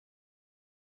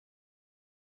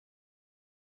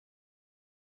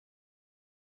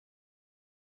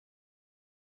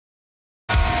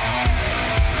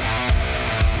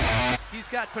He's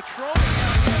got patrol.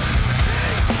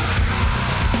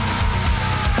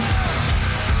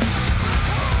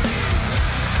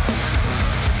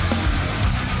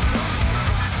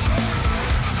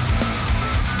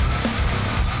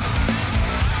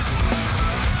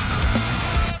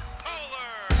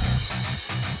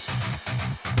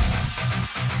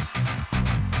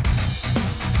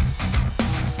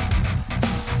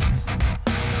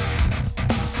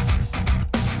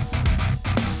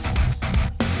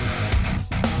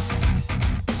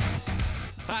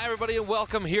 And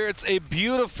welcome here. It's a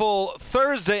beautiful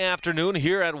Thursday afternoon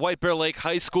here at White Bear Lake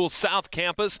High School South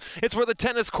Campus. It's where the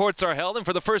tennis courts are held, and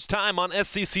for the first time on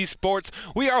SCC Sports,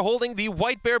 we are holding the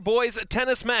White Bear boys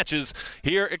tennis matches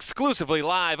here exclusively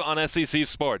live on SCC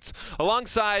Sports.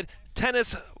 Alongside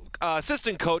tennis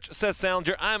assistant coach Seth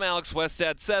Salinger, I'm Alex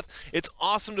Westad. Seth, it's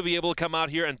awesome to be able to come out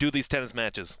here and do these tennis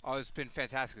matches. Oh, it's been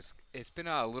fantastic. It's been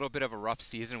a little bit of a rough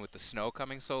season with the snow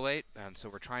coming so late, and so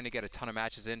we're trying to get a ton of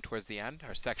matches in towards the end.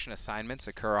 Our section assignments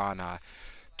occur on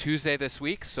Tuesday this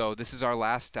week, so this is our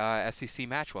last SCC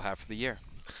match we'll have for the year.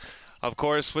 Of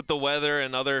course, with the weather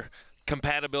and other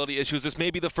compatibility issues, this may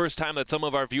be the first time that some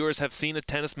of our viewers have seen a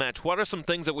tennis match. What are some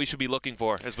things that we should be looking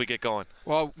for as we get going?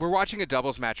 Well, we're watching a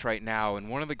doubles match right now, and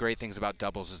one of the great things about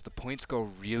doubles is the points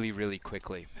go really, really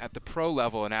quickly. At the pro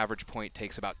level, an average point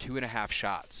takes about 2.5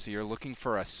 shots. So you're looking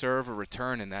for a serve, a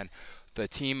return, and then the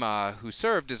team who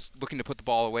served is looking to put the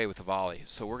ball away with a volley.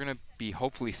 So we're going to be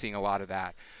hopefully seeing a lot of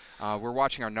that. We're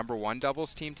watching our #1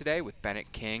 doubles team today with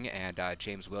Bennett King and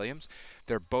James Williams.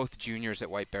 They're both juniors at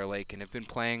White Bear Lake and have been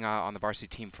playing on the varsity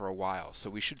team for a while, so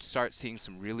we should start seeing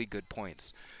some really good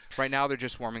points. Right now they're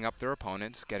just warming up their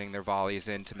opponents, getting their volleys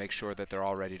in to make sure that they're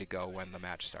all ready to go when the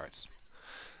match starts.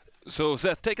 So,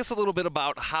 Seth, take us a little bit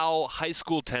about how high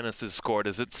school tennis is scored.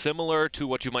 Is it similar to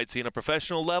what you might see in a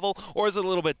professional level, or is it a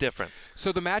little bit different?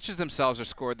 So the matches themselves are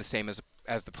scored the same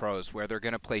as the pros, where they're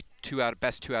going to play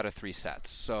best 2 out of 3 sets.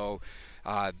 So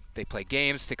they play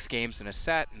games, 6 games in a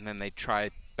set, and then they try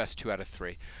best 2 out of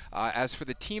 3. As for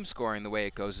the team scoring, the way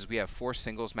it goes is we have 4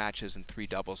 singles matches and 3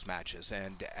 doubles matches,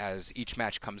 and as each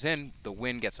match comes in, the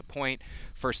win gets a point.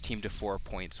 First team to 4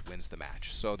 points wins the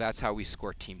match. So that's how we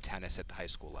score team tennis at the high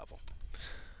school level.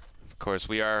 Of course,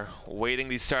 we are waiting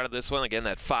the start of this one. Again,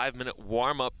 that 5-minute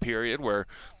warm-up period where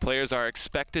players are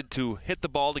expected to hit the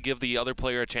ball to give the other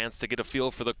player a chance to get a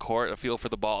feel for the court, a feel for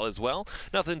the ball as well.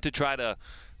 Nothing to try to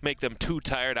make them too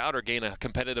tired out or gain a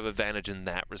competitive advantage in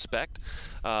that respect.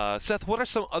 Seth, what are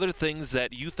some other things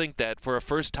that you think that for a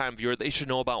first-time viewer they should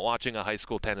know about watching a high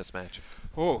school tennis match?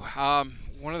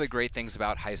 One of the great things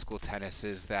about high school tennis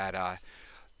is that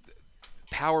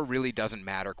power really doesn't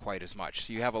matter quite as much.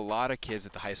 So you have a lot of kids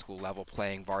at the high school level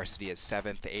playing varsity at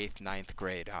 7th, 8th, 9th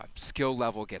grade. Skill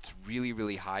level gets really,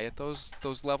 really high at those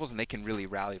levels, and they can really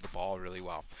rally the ball really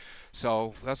well.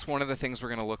 So that's one of the things we're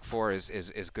going to look for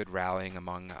is good rallying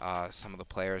among some of the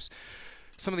players.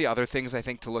 Some of the other things I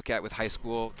think to look at with high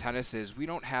school tennis is we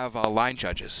don't have line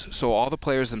judges. So all the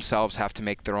players themselves have to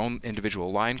make their own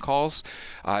individual line calls.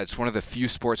 It's one of the few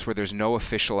sports where there's no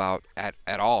official out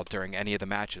at all during any of the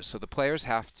matches. So the players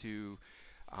have to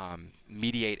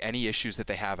mediate any issues that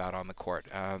they have out on the court.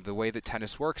 The way that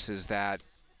tennis works is that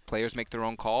players make their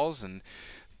own calls, and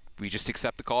we just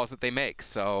accept the calls that they make.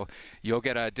 So you'll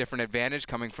get a different advantage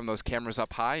coming from those cameras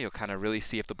up high. You'll kind of really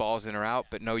see if the ball's in or out,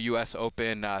 but no U.S.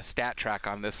 Open stat track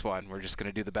on this one. We're just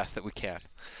going to do the best that we can.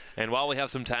 And while we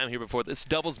have some time here before this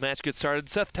doubles match gets started,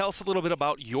 Seth, tell us a little bit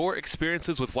about your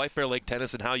experiences with White Bear Lake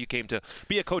Tennis and how you came to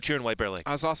be a coach here in White Bear Lake.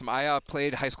 That was awesome. I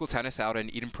played high school tennis out in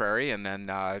Eden Prairie and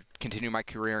then continued my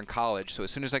career in college. So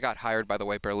as soon as I got hired by the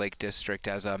White Bear Lake District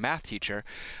as a math teacher,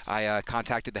 I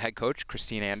contacted the head coach,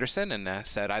 Christine Anderson, and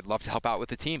said I'd love to help out with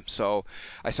the team. So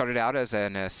I started out as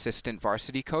an assistant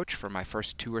varsity coach for my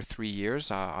first 2 or 3 years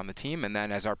on the team, and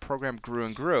then as our program grew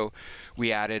and grew,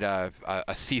 we added a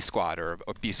C squad or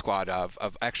a B squad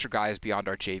of extra guys beyond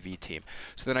our JV team.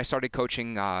 So then I started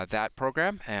coaching that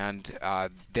program, and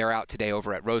they're out today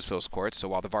over at Roseville's court. So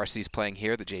while the varsity's playing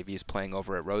here, the JV is playing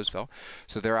over at Roseville.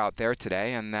 So they're out there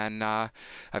today, and then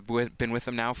I've been with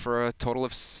them now for a total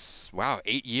of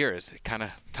 8 years. Kind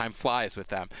of time flies with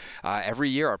them. Every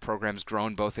year our program's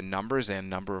grown both in numbers and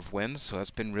number of wins, so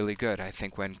that's been really good. I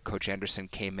think when Coach Anderson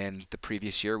came in the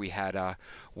previous year, we had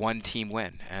 1 team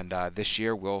win, and this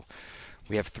year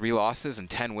we have 3 losses and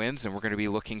 10 wins, and we're going to be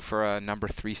looking for a number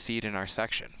 3 seed in our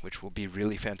section, which will be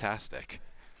really fantastic.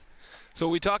 So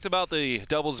we talked about the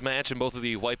doubles match and both of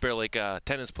the White Bear Lake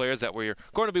tennis players that we're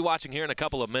going to be watching here in a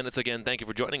couple of minutes. Again, thank you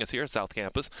for joining us here at South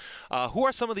Campus. Who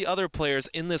are some of the other players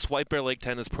in this White Bear Lake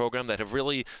tennis program that have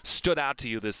really stood out to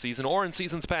you this season or in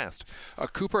seasons past?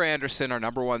 Cooper Anderson, our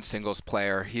 #1 singles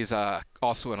player, he's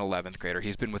also an 11th grader.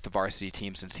 He's been with the varsity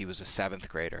team since he was a 7th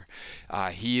grader.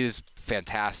 He is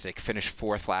fantastic. Finished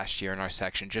 4th last year in our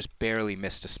section, just barely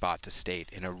missed a spot to state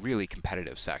in a really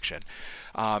competitive section.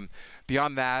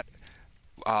 Beyond that,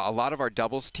 a lot of our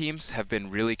doubles teams have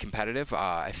been really competitive.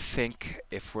 I think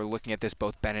if we're looking at this,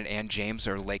 both Bennett and James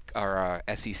are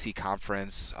SEC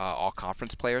conference,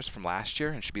 all-conference players from last year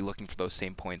and should be looking for those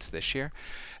same points this year.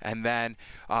 And then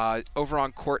over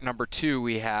on court #2,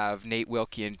 we have Nate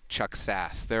Wilkie and Chuck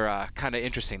Sass. They're kind of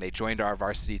interesting. They joined our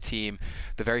varsity team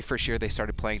the very first year they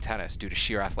started playing tennis due to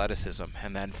sheer athleticism,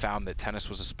 and then found that tennis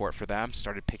was a sport for them,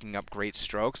 started picking up great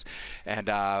strokes, and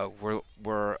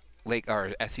we're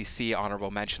our SEC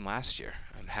honorable mention last year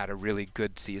and had a really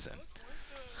good season.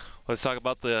 Let's talk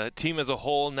about the team as a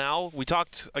whole now. We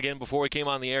talked, again, before we came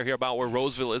on the air here about where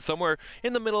Roseville is. Somewhere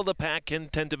in the middle of the pack, can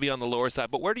tend to be on the lower side.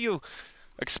 But where do you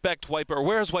expect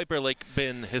where has White Bear Lake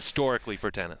been historically for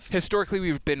tennis? Historically,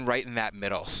 we've been right in that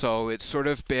middle. So it's sort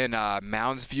of been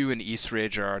Mounds View and East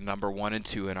Ridge are our #1 and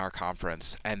 2 in our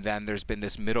conference. And then there's been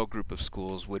this middle group of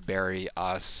schools, Woodbury,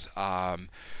 us,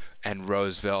 and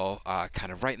Roseville,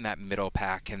 kind of right in that middle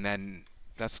pack. And then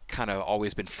that's kind of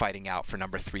always been fighting out for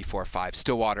 #3, 4, 5.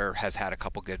 Stillwater has had a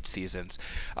couple good seasons.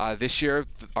 This year,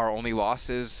 our only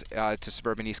losses to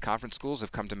Suburban East Conference schools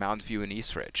have come to Mounds View and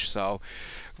East Ridge. So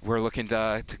we're looking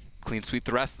to clean sweep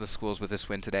the rest of the schools with this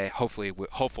win today. Hopefully,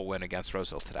 hopeful win against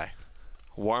Roseville today.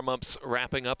 Warm-ups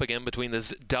wrapping up again between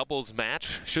this doubles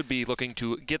match. Should be looking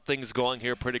to get things going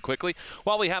here pretty quickly.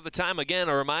 While we have the time, again,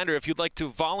 a reminder, if you'd like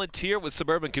to volunteer with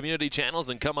Suburban Community Channels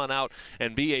and come on out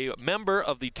and be a member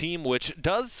of the team which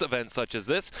does events such as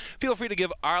this, feel free to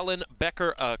give Arlen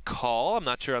Becker a call. I'm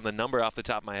not sure on the number off the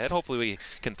top of my head. Hopefully we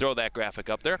can throw that graphic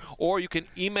up there. Or you can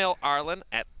email Arlen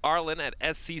at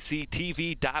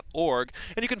scctv.org,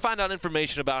 and you can find out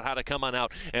information about how to come on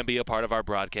out and be a part of our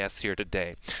broadcasts here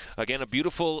today. Again, a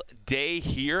beautiful day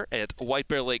here at White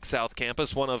Bear Lake South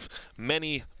Campus, one of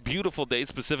many beautiful days,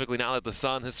 specifically now that the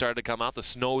sun has started to come out, the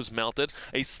snow's melted,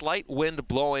 a slight wind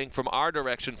blowing from our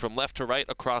direction from left to right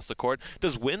across the court.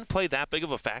 Does wind play that big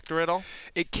of a factor at all?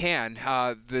 It can.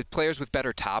 The players with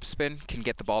better topspin can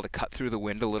get the ball to cut through the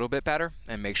wind a little bit better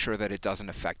and make sure that it doesn't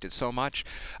affect it so much.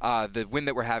 The wind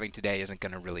that we're having today isn't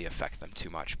going to really affect them too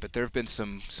much, but there have been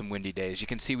some windy days. You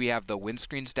can see we have the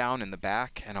windscreens down in the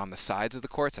back and on the sides of the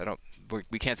courts.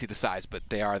 We can't see the sides, but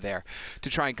they are there to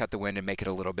try and cut the wind and make it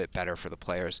a little bit better for the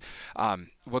players.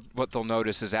 What they'll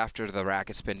notice is after the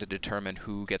racket spin to determine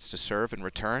who gets to serve and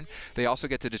return, they also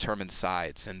get to determine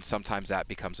sides, and sometimes that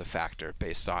becomes a factor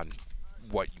based on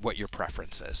what your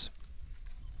preference is.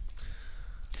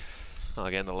 Well,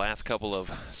 again, the last couple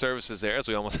of services there as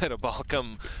we almost had a ball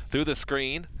come through the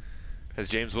screen as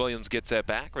James Williams gets that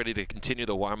back, ready to continue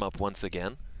the warm-up once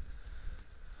again.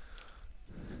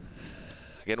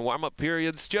 Again, warm-up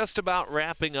period's just about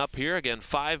wrapping up here. Again,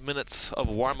 5 minutes of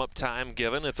warm-up time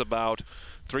given. It's about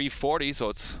 3:40, so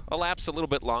it's elapsed a little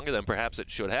bit longer than perhaps it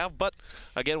should have. But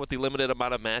again, with the limited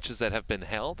amount of matches that have been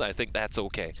held, I think that's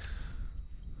okay.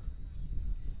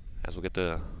 As we'll get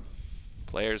the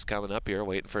players coming up here,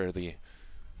 waiting for the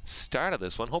start of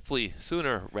this one, hopefully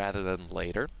sooner rather than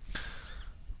later.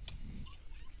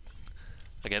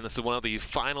 Again, this is one of the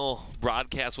final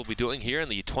broadcasts we'll be doing here in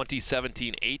the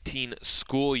 2017-18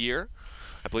 school year.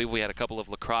 I believe we had a couple of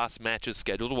lacrosse matches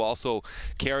scheduled. We'll also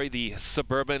carry the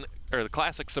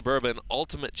Classic Suburban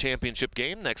Ultimate Championship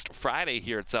game next Friday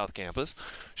here at South Campus.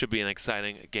 Should be an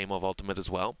exciting game of Ultimate as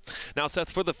well. Now,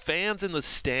 Seth, for the fans in the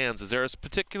stands, is there a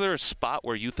particular spot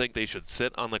where you think they should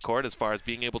sit on the court as far as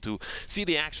being able to see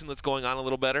the action that's going on a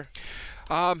little better?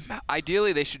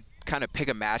 Ideally, they should kind of pick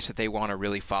a match that they want to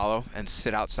really follow and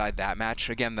sit outside that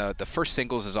match. Again, the first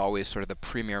singles is always sort of the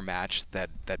premier match that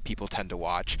people tend to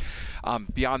watch.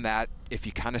 Beyond that, if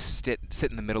you kind of sit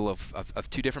in the middle of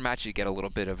two different matches, you get a little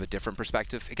bit of a different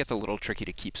perspective. It gets a little tricky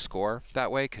to keep score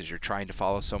that way because you're trying to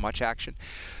follow so much action.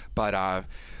 But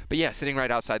yeah, sitting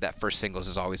right outside that first singles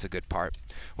is always a good part.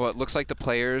 Well, it looks like the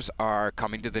players are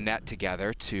coming to the net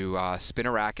together to spin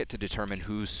a racket to determine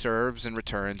who serves and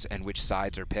returns and which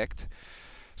sides are picked.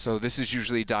 So this is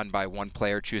usually done by one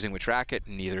player choosing which racket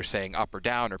and either saying up or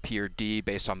down or P or D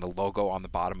based on the logo on the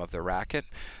bottom of the racket.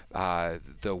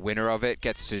 The winner of it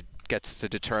gets to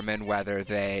determine whether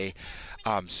they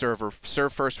serve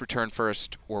first, return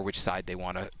first, or which side they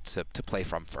want to play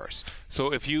from first.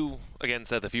 So if you, again,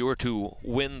 Seth, if you were to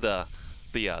win the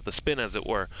the spin, as it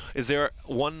were. Is there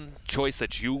one choice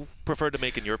that you prefer to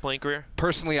make in your playing career?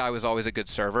 Personally, I was always a good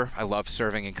server. I love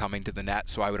serving and coming to the net,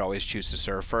 so I would always choose to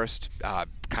serve first,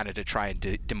 kind of to try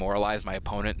and demoralize my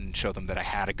opponent and show them that I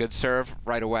had a good serve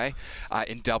right away.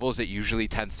 In doubles, it usually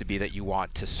tends to be that you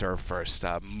want to serve first.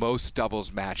 Most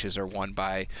doubles matches are won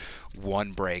by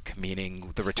one break,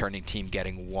 meaning the returning team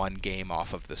getting one game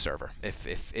off of the server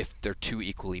if they're two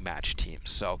equally matched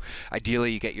teams. So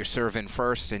ideally, you get your serve in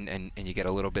first, and you get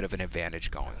a little bit of an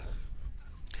advantage going.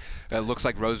 It looks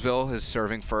like Roseville is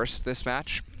serving first this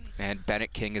match, and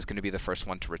Bennett King is going to be the first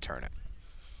one to return it.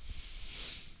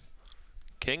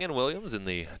 King and Williams in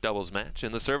the doubles match,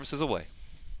 and the service is away.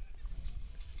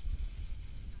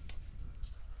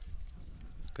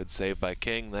 Good save by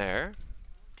King there.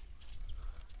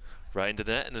 Right into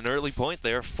net, and an early point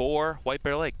there for White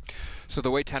Bear Lake. So the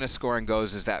way tennis scoring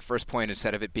goes is that first point,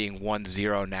 instead of it being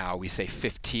 1-0 now, we say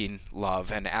 15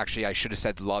 love. And actually, I should have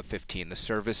said love 15. The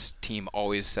service team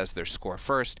always says their score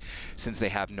first. Since they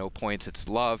have no points, it's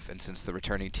love. And since the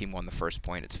returning team won the first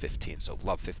point, it's 15. So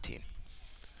love 15.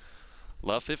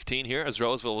 Love 15 here as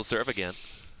Roseville will serve again.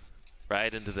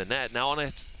 Right into the net. Now on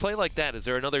a play like that, is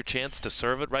there another chance to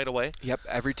serve it right away? Yep,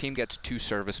 every team gets 2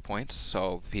 service points,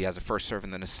 so he has a first serve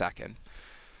and then a second.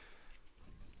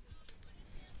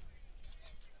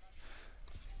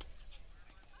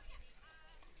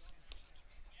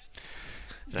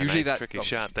 Usually that tricky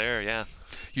shot there, yeah.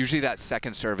 Usually that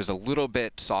second serve is a little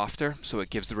bit softer, so it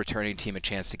gives the returning team a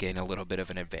chance to gain a little bit of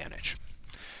an advantage.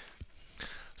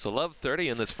 So love 30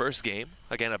 in this first game.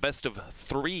 Again, a best of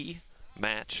 3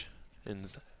 match. In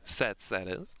sets, that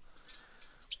is.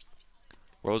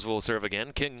 Roseville will serve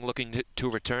again. King looking to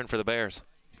return for the Bears.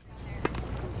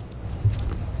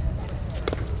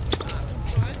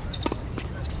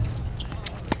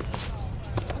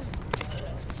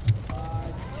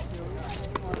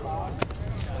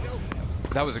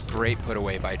 That was a great put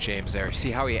away by James there.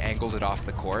 See how he angled it off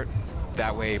the court?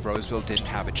 That way Roseville didn't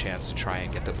have a chance to try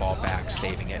and get the ball back,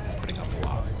 saving it and putting up a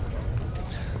lob.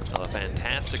 Well, a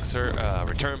fantastic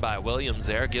return by Williams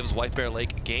there gives White Bear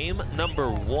Lake game number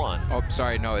 1. Oh,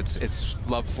 sorry, no, it's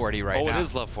love 40 right now. Oh, it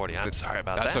is love 40. I'm sorry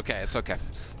about that. That's okay, it's okay.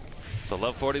 So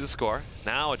love 40 the score.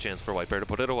 Now a chance for White Bear to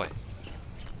put it away.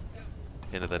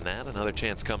 Into the net, another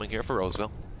chance coming here for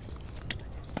Roseville.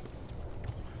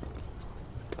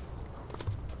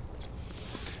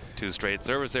 Two straight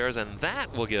service errors, and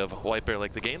that will give White Bear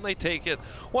Lake the game. They take it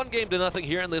 1-0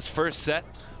 here in this first set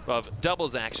of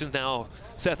doubles action. Now,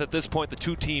 Seth, at this point, the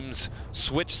two teams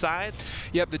switch sides?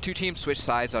 Yep, the two teams switch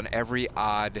sides on every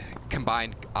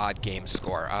combined odd game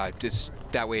score. Just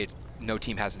that way, no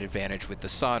team has an advantage with the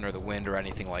sun or the wind or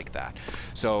anything like that.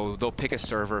 So they'll pick a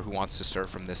server who wants to serve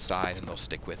from this side, and they'll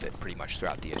stick with it pretty much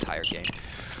throughout the entire game.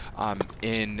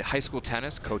 In high school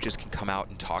tennis, coaches can come out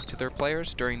and talk to their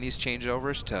players during these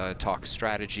changeovers to talk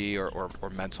strategy or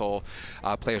mental.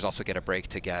 Players also get a break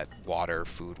to get water,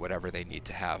 food, whatever they need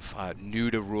to have.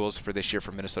 New to rules for this year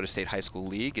for Minnesota State High School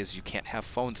League is you can't have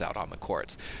phones out on the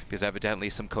courts, because evidently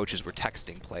some coaches were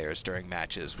texting players during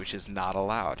matches, which is not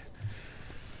allowed.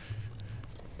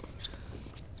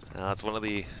 It's one of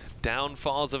the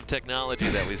downfalls of technology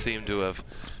that we seem to have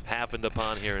happened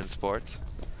upon here in sports.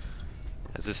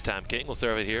 As this time King will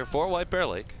serve it here for White Bear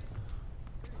Lake.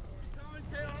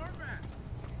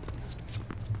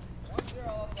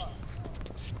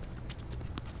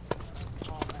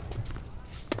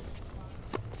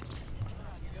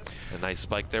 A nice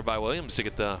spike there by Williams to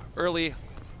get the early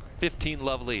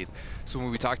 15-love lead. So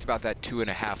when we talked about that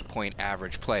 2.5 point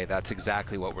average play, that's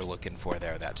exactly what we're looking for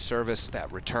there. That service,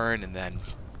 that return, and then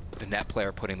the net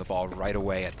player putting the ball right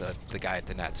away at the guy at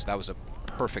the net. So that was a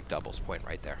perfect doubles point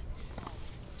right there.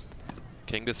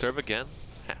 King to serve again.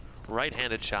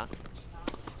 Right-handed shot.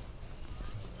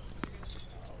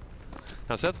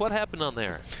 Now, Seth, what happened on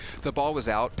there? The ball was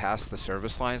out past the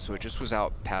service line, so it just was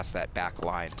out past that back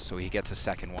line. So he gets a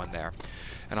second one there.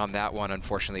 And on that one,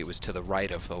 unfortunately, it was to the right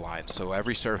of the line. So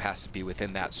every serve has to be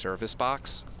within that service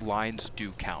box. Lines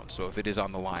do count. So if it is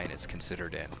on the line, it's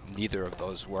considered in. Neither of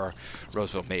those were.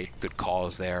 Roseville made good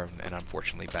calls there, and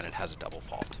unfortunately, Bennett has a double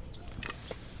fault.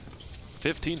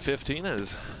 15-15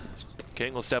 as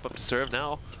King will step up to serve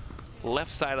now.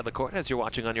 Left side of the court as you're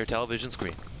watching on your television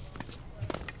screen.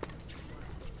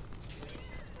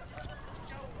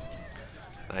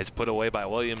 Nice put away by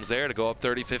Williams there to go up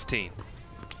 30-15.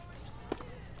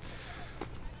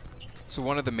 So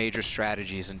one of the major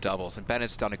strategies in doubles, and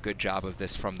Bennett's done a good job of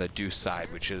this from the deuce side,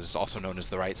 which is also known as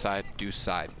the right side, deuce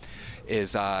side,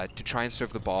 is to try and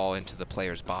serve the ball into the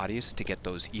players' bodies to get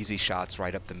those easy shots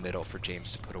right up the middle for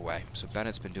James to put away. So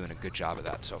Bennett's been doing a good job of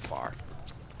that so far.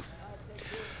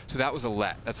 So that was a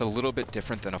let. That's a little bit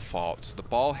different than a fault. So the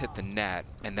ball hit the net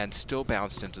and then still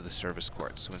bounced into the service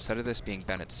court. So instead of this being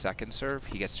Bennett's second serve,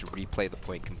 he gets to replay the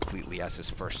point completely as his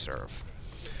first serve.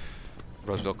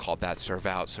 Roseville called that serve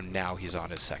out, so now he's on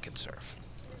his second serve.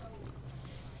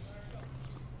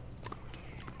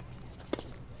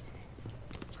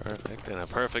 Perfect, and a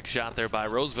perfect shot there by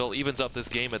Roseville. Evens up this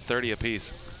game at 30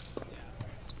 apiece.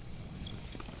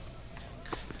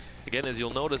 Again, as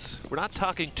you'll notice, we're not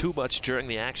talking too much during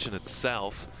the action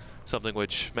itself, something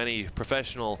which many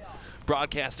professional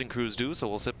broadcasting crews do, so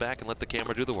we'll sit back and let the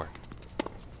camera do the work.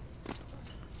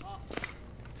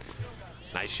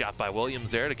 Nice shot by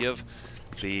Williams there to give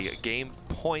the game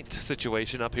point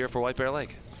situation up here for White Bear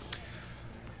Lake.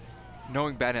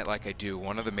 Knowing Bennett like I do,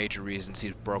 one of the major reasons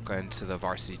he broke into the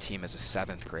varsity team as a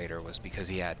 7th grader was because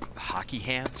he had hockey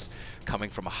hands, coming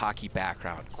from a hockey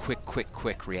background.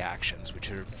 Quick reactions, which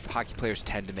are, hockey players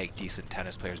tend to make decent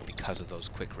tennis players because of those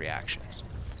quick reactions.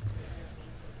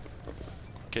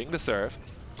 King to serve.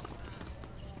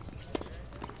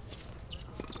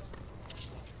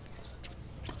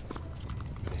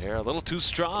 Here, a little too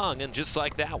strong, and just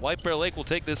like that, White Bear Lake will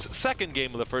take this second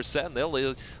game of the first set, and they'll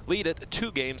lead it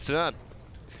 2-0.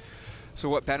 So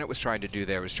what Bennett was trying to do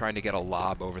there was trying to get a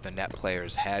lob over the net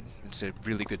player's head. It's a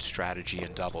really good strategy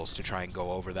in doubles to try and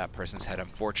go over that person's head.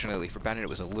 Unfortunately for Bennett, it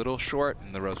was a little short,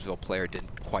 and the Roseville player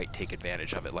didn't quite take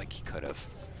advantage of it like he could have.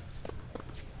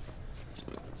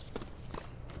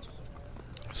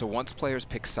 So once players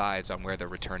pick sides on where they're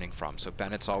returning from, so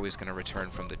Bennett's always going to return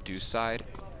from the deuce side,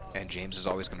 and James is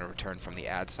always going to return from the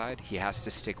ad side. He has to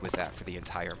stick with that for the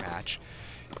entire match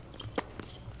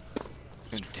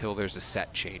until there's a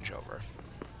set changeover.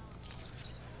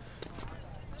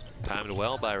 Timed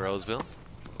well by Roseville.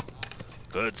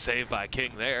 Good save by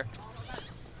King there.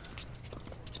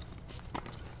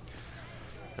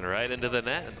 And right into the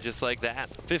net, and just like that,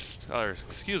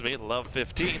 Love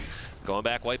 15, going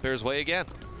back White Bear's way again.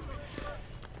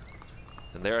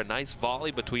 And there, a nice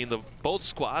volley between both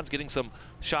squads, getting some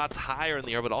shots higher in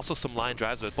the air, but also some line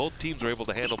drives that both teams were able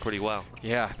to handle pretty well.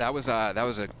 Yeah, that was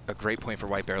a great point for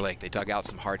White Bear Lake. They dug out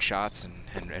some hard shots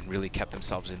and really kept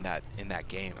themselves in that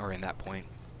game, or in that point.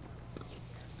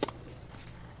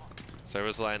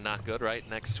 Service line not good, right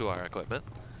next to our equipment.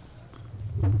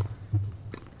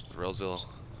 Roseville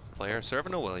player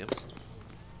serving to Williams.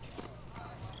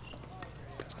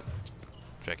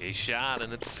 Tricky shot,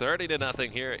 and it's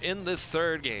 30-0 here in this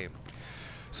third game.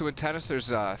 So in tennis,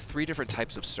 there's 3 different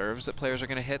types of serves that players are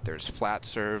going to hit. There's flat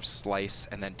serve, slice,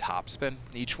 and then topspin.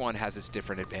 Each one has its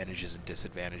different advantages and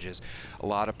disadvantages. A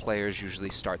lot of players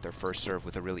usually start their first serve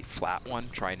with a really flat one,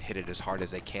 try and hit it as hard as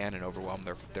they can and overwhelm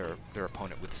their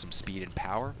opponent with some speed and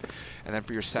power. And then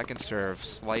for your second serve,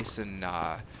 slice and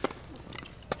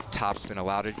topspin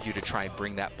allowed you to try and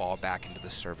bring that ball back into the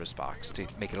service box to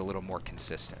make it a little more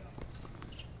consistent.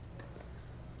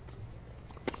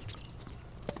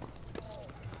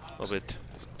 A little bit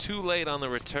too late on the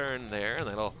return there, and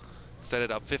that'll set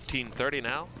it up 15-30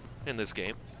 now in this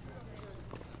game.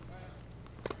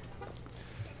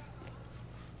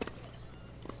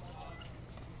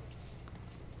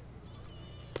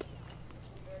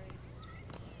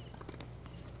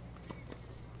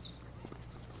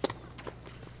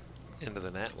 Into the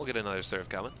net, we'll get another serve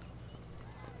coming.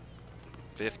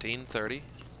 15-30.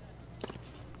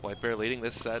 White Bear leading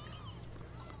this set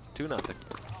 2-0.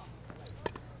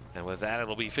 And with that,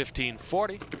 it'll be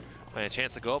 15-40. And a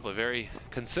chance to go up a very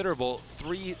considerable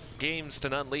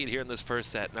 3-0 lead here in this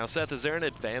first set. Now, Seth, is there an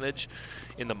advantage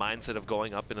in the mindset of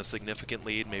going up in a significant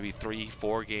lead, maybe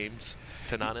 3-4 games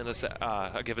to none in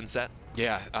a given set?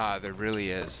 Yeah, there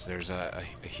really is. There's a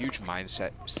huge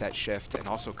mindset shift, and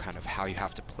also kind of how you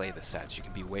have to play the sets. You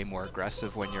can be way more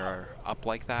aggressive when you're up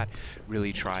like that,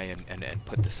 really try and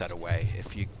put the set away.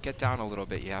 If you get down a little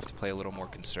bit, you have to play a little more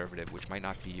conservative, which might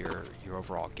not be your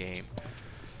overall game.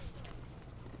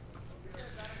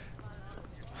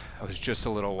 I was just a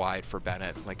little wide for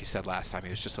Bennett. Like you said last time, he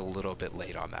was just a little bit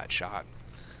late on that shot.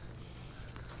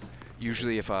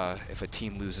 Usually if a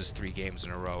team loses 3 games in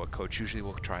a row, a coach usually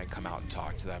will try and come out and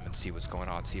talk to them and see what's going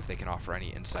on, see if they can offer any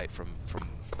insight from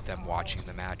them watching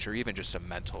the match, or even just a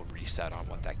mental reset on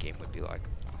what that game would be like.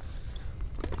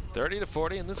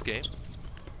 30-40 in this game.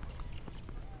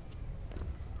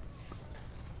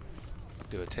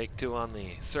 Do a take 2 on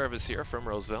the service here from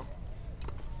Roseville.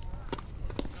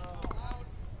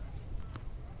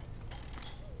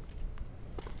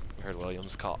 Heard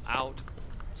Williams call out,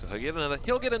 so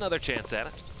he'll get another chance at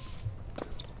it.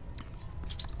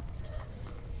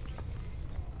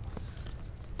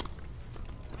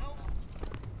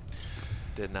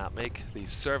 did not make the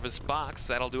service box.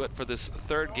 That'll do it for this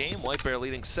third game. White Bear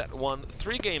leading set 1,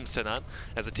 3 games to none,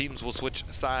 as the teams will switch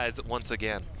sides once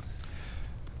again.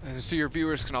 And so your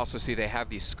viewers can also see they have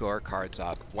these scorecards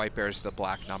up. White Bear's the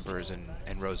black numbers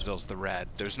and Roseville's the red.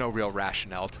 There's no real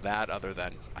rationale to that other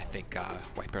than I think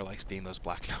White Bear likes being those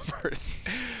black numbers.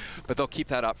 But they'll keep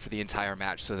that up for the entire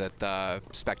match so that the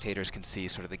spectators can see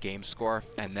sort of the game score.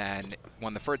 And then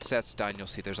when the first set's done, you'll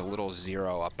see there's a little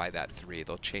 0 up by that 3.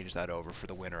 They'll change that over for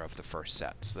the winner of the first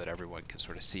set so that everyone can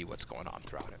sort of see what's going on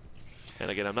throughout it. And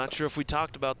again, I'm not sure if we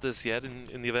talked about this yet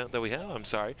in the event that we have, I'm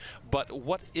sorry. But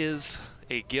what is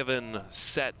a given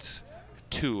set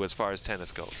 2 as far as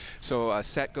tennis goes? So a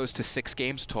set goes to 6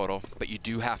 games total, but you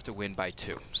do have to win by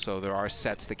 2. So there are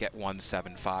sets that get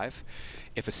 1-7-5.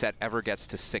 If a set ever gets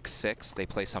to 6-6, they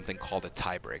play something called a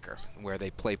tiebreaker, where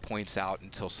they play points out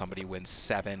until somebody wins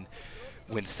 7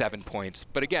 points,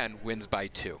 but again, wins by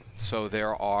 2. So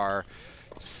there are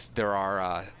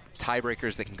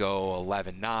tiebreakers that can go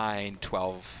 11-9,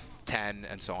 12-10,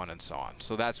 and so on and so on.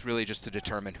 So that's really just to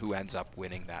determine who ends up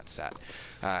winning that set.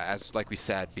 As like we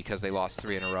said, because they lost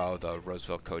 3 in a row, the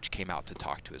Roseville coach came out to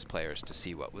talk to his players to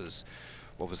see what was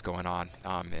going on.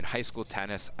 In high school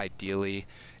tennis, ideally,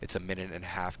 it's a 1.5 minute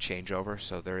changeover,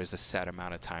 so there is a set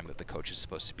amount of time that the coach is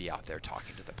supposed to be out there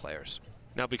talking to the players.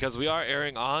 Now, because we are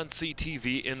airing on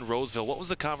CTV in Roseville, what was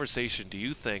the conversation, do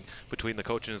you think, between the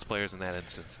coach and his players in that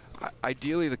instance?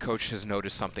 Ideally, the coach has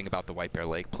noticed something about the White Bear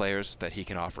Lake players that he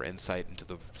can offer insight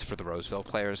into for the Roseville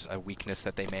players, a weakness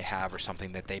that they may have or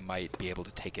something that they might be able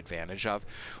to take advantage of.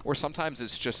 Or sometimes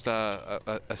it's just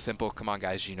a simple, come on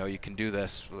guys, you know you can do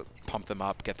this, pump them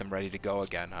up, get them ready to go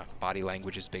again. Body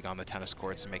language is big on the tennis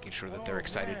courts and making sure that they're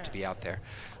excited to be out there.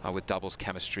 With doubles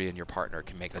chemistry and your partner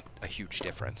can make a huge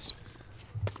difference.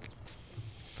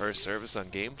 First service on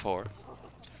game 4.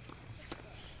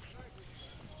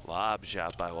 Lob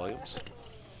shot by Williams.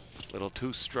 A little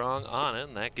too strong on it,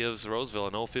 and that gives Roseville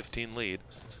an 0-15 lead.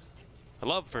 I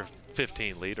love for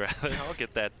 15 lead, rather. I'll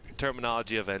get that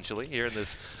terminology eventually here in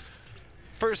this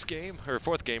first game, or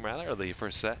fourth game rather, of the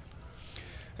first set.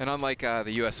 And unlike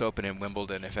the U.S. Open in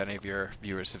Wimbledon, if any of your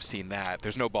viewers have seen that,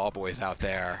 there's no ball boys out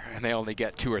there, and they only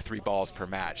get 2 or 3 balls per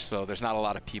match. So there's not a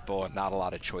lot of people and not a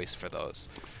lot of choice for those.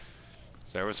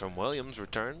 Service from Williams,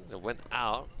 return. It went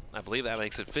out. I believe that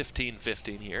makes it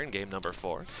 15-15 here in game number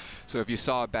 4. So if you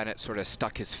saw Bennett sort of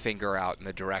stuck his finger out in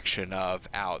the direction of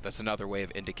out, that's another way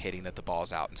of indicating that the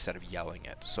ball's out instead of yelling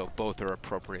it. So both are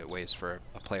appropriate ways for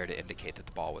a player to indicate that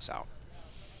the ball was out.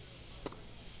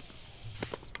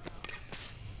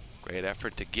 Great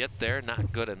effort to get there,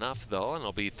 not good enough though, and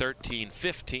it'll be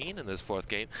 13-15 in this fourth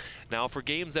game. Now for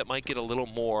games that might get a little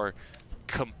more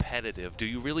competitive, do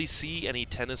you really see any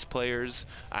tennis players,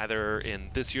 either in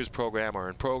this year's program or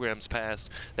in programs past,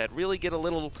 that really get a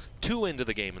little too into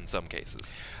the game in some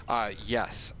cases?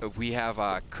 Yes, we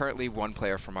have currently one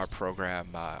player from our program,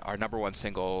 our #1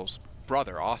 singles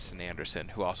brother, Austin Anderson,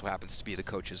 who also happens to be the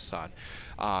coach's son,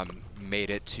 made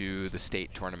it to the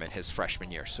state tournament his freshman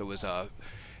year. So it was a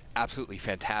absolutely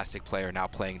fantastic player, now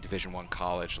playing Division I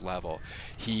college level.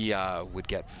 He would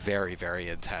get very, very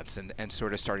intense and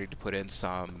sort of started to put in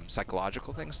some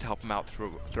psychological things to help him out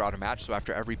throughout a match. So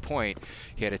after every point,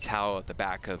 he had a towel at the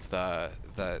back of the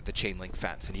chain link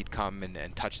fence, and he'd come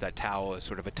and touch that towel as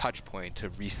sort of a touch point to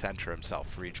recenter himself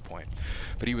for each point.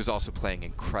 But he was also playing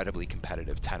incredibly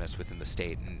competitive tennis within the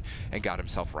state and got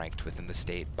himself ranked within the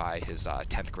state by his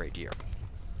 10th grade year.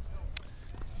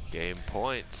 Game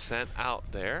point sent out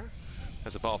there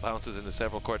as the ball bounces into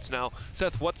several courts. Now,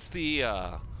 Seth, what's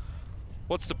the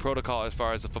protocol as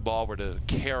far as if a ball were to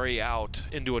carry out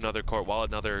into another court while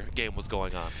another game was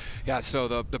going on? Yeah, so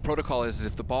the protocol is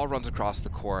if the ball runs across the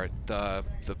court, the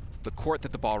court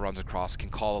that the ball runs across can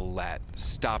call a let,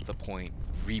 stop the point,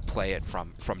 replay it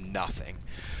from nothing.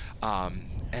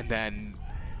 And then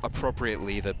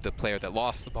appropriately, the player that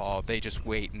lost the ball, they just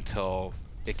wait until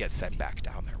it gets sent back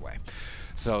down their way.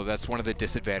 So that's one of the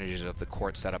disadvantages of the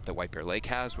court setup that White Bear Lake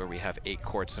has, where we have 8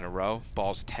 courts in a row.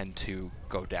 Balls tend to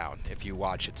go down. If you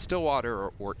watch at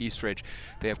Stillwater or Eastridge,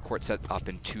 they have courts set up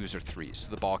in 2s or 3s, so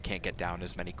the ball can't get down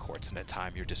as many courts in a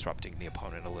time. You're disrupting the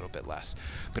opponent a little bit less.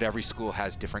 But every school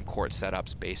has different court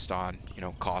setups based on, you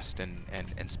know, cost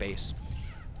and space.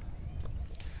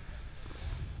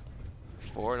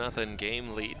 4-0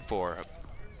 game lead for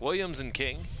Williams and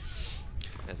King,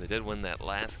 as they did win that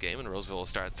last game, and Roseville will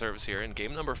start service here in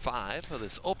game number 5 of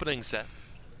this opening set.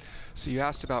 So you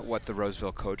asked about what the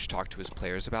Roseville coach talked to his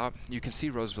players about. You can see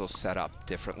Roseville set up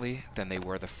differently than they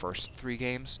were the first 3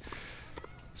 games.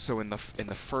 So in the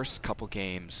first couple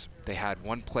games, they had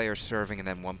one player serving and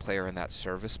then one player in that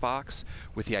service box,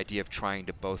 with the idea of trying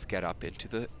to both get up into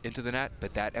the net,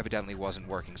 but that evidently wasn't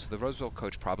working. So the Roseville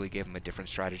coach probably gave them a different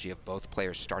strategy of both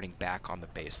players starting back on the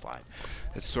baseline.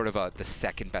 It's sort of the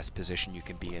second best position you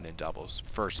can be in doubles,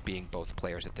 first being both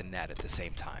players at the net at the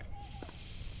same time.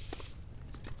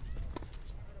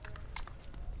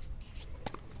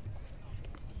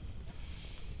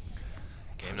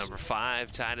 Game number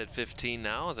 5, tied at 15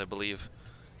 now, as I believe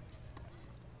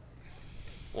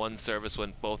one service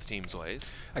went both teams' ways.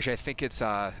 Actually, I think it's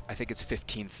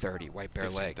 15-30 White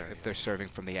Bear Lake. If they're serving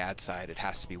from the ad side, it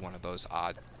has to be one of those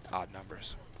odd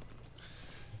numbers.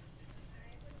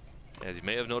 As you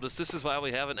may have noticed, this is why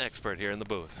we have an expert here in the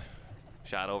booth.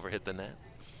 Shot over, hit the net.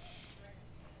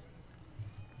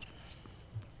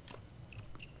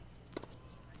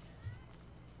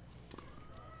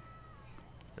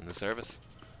 And the service.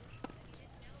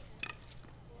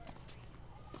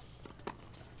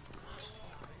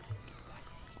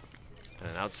 And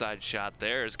an outside shot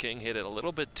there as King hit it a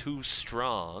little bit too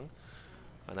strong,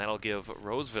 and that'll give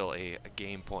Roseville a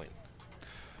game point.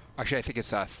 Actually, I think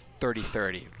it's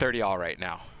 30-30. 30 all right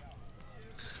now.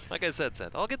 Like I said,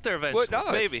 Seth, I'll get there eventually. Well,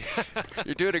 no, maybe.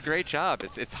 You're doing a great job.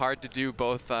 It's hard to do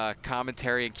both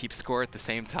commentary and keep score at the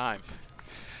same time.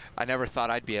 I never thought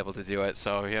I'd be able to do it,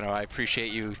 so you know I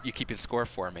appreciate you keeping score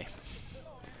for me.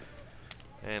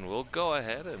 And we'll go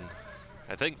ahead, and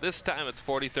I think this time it's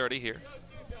 40-30 here.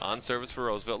 On service for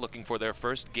Roseville, looking for their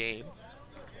first game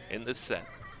in this set.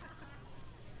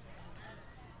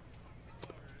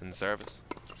 In service.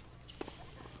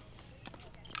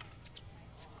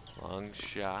 Long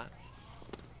shot.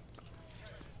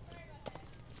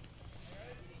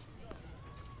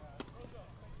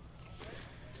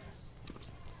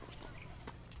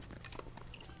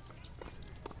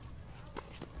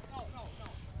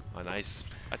 A nice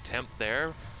attempt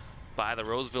there by the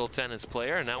Roseville tennis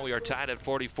player, and now we are tied at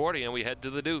 40-40 and we head to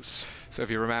the deuce. So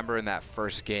if you remember in that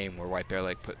first game where White Bear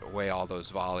Lake put away all those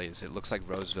volleys, it looks like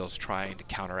Roseville's trying to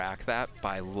counteract that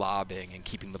by lobbing and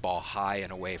keeping the ball high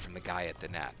and away from the guy at the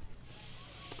net.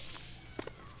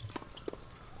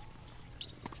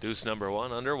 Deuce number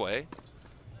 1 underway.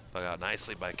 Dug out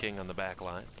nicely by King on the back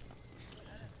line.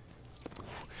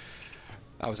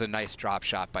 That was a nice drop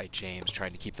shot by James,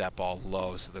 trying to keep that ball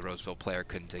low so the Roseville player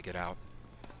couldn't dig it out.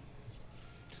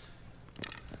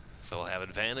 So we'll have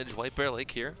advantage White Bear Lake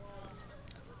here.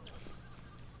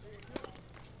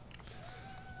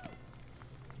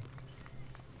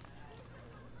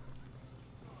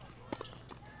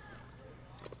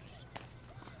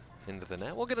 Into the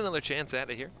net. We'll get another chance at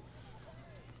it here.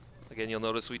 Again, you'll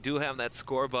notice we do have that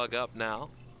score bug up now.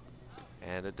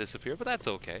 And it disappeared, but that's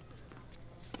okay.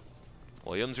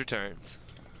 Williams returns.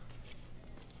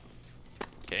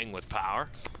 King with power.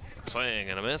 Swing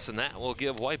and a miss, and that will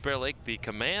give White Bear Lake the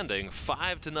commanding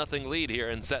 5-0 lead here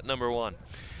in set number 1.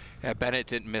 Yeah, Bennett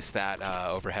didn't miss that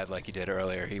overhead like he did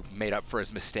earlier. He made up for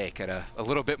his mistake at a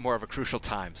little bit more of a crucial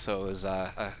time, so it was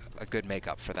a good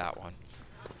makeup for that one.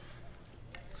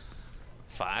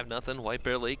 5-0 White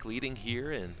Bear Lake leading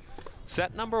here in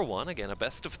set number 1. Again, a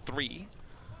best of 3.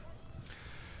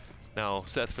 Now,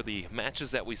 Seth, for the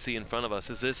matches that we see in front of us,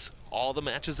 is this all the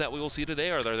matches that we will see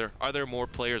today, or are there more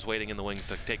players waiting in the wings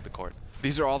to take the court?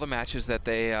 These are all the matches that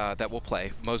they that will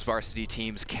play. Most varsity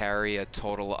teams carry a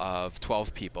total of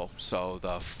 12 people, so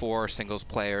the 4 singles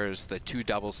players, the 2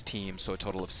 doubles teams, so a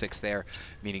total of 6 there,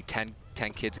 meaning 10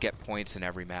 kids get points in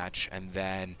every match, and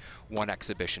then 1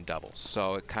 exhibition doubles.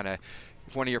 So it kind of,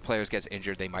 if one of your players gets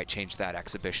injured, they might change that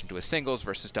exhibition to a singles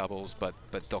versus doubles, but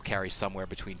they'll carry somewhere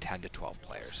between 10 to 12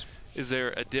 players. Is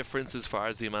there a difference as far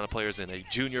as the amount of players in a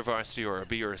junior varsity or a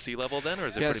B or a C level then, or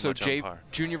is it pretty much on par?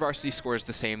 Junior varsity scores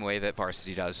the same way that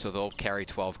varsity does, so they'll carry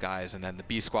 12 guys, and then the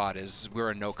B squad we're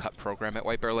a no-cut program at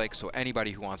White Bear Lake, so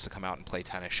anybody who wants to come out and play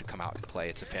tennis should come out and play.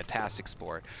 It's a fantastic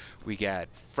sport. We get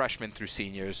freshmen through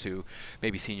seniors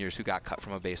maybe seniors who got cut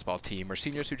from a baseball team, or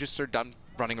seniors who just are done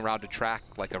running around a track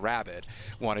like a rabbit,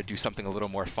 want to do something a little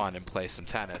more fun and play some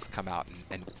tennis, come out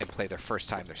and play their first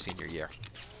time their senior year.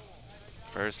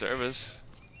 First service,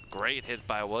 great hit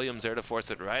by Williams there to force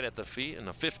it right at the feet, and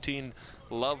a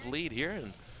 15-love lead here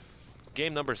in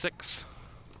game number 6.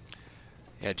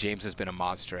 Yeah, James has been a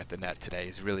monster at the net today.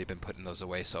 He's really been putting those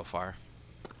away so far.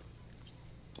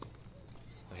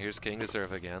 Here's King to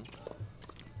serve again.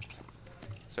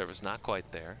 Service not quite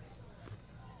there.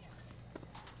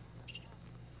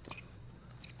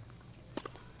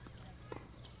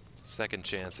 Second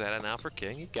chance at it now for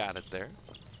King. He got it there.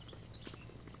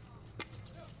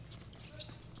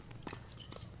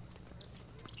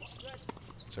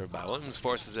 Served by Williams,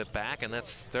 forces it back, and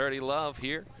that's 30-love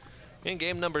here in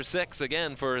game number 6,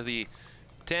 again for the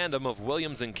tandem of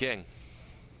Williams and King.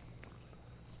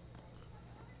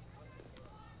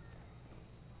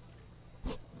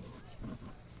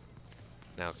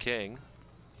 Now King,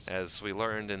 as we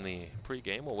learned in the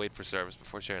pregame, will wait for service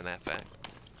before sharing that fact.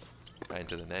 Right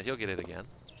into the net, he'll get it again.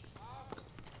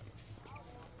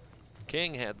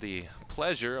 King had the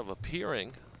pleasure of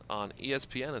appearing on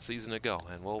ESPN a season ago,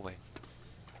 and we'll wait.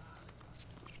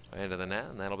 Right into the net,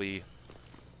 and that'll be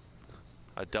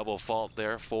a double fault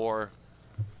there for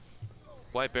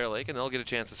White Bear Lake, and they'll get a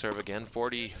chance to serve again.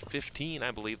 40-15,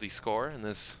 I believe, the score in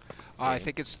this game. I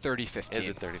think it's 30-15. Is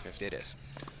it 30-15? It is.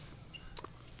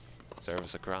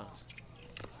 Service across.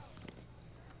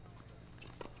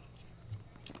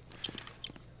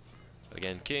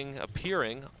 Again, King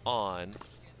appearing on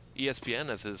ESPN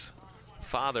as his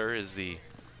father is the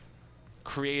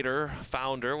creator,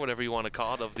 founder, whatever you want to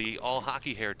call it, of the all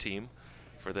hockey hair team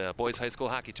for the boys high school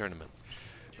hockey tournament.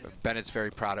 Bennett's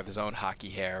very proud of his own hockey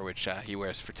hair, which he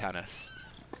wears for tennis.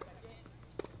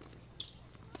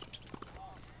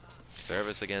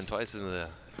 Service again twice in the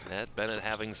net. Bennett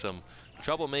having some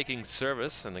trouble making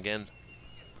service, and again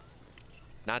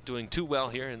not doing too well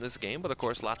here in this game, but of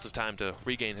course lots of time to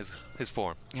regain his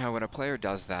form. You know, when a player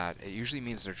does that, it usually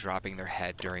means they're dropping their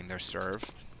head during their serve.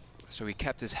 So he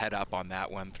kept his head up on that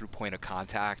one through point of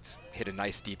contact, hit a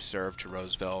nice deep serve to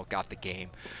Roseville, got the game.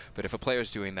 But if a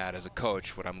player's doing that as a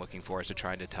coach, what I'm looking for is to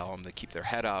trying to tell them to keep their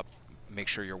head up, make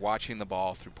sure you're watching the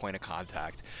ball through point of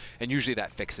contact, and usually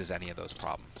that fixes any of those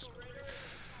problems.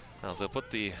 Now, so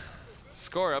put the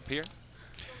score up here.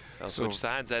 I'll switch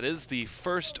sides. That is the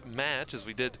first match, as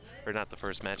we did, or not the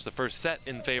first match, the first set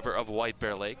in favor of White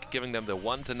Bear Lake, giving them the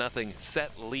 1-0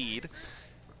 set lead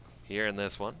here in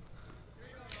this one.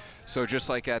 So just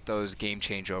like at those game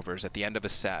changeovers, at the end of a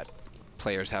set,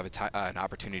 players have an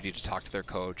opportunity to talk to their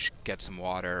coach, get some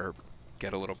water,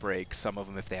 get a little break. Some of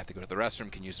them, if they have to go to the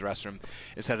restroom, can use the restroom.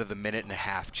 Instead of the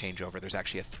 1.5-minute changeover, there's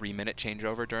actually a 3-minute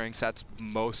changeover during sets.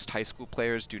 Most high school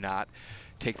players do not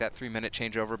take that 3-minute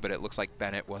changeover, but it looks like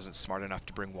Bennett wasn't smart enough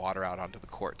to bring water out onto the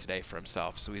court today for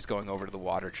himself. So he's going over to the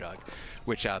water jug,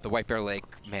 which the White Bear Lake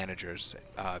managers,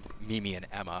 Mimi and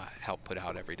Emma, help put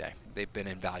out every day. They've been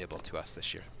invaluable to us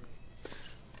this year.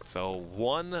 So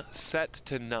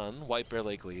 1-0, White Bear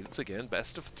Lake leads. Again,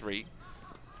 best of 3,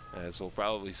 as we'll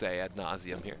probably say ad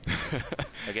nauseum here.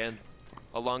 Again,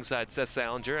 alongside Seth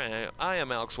Salinger, I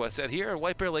am Alex Westhead here at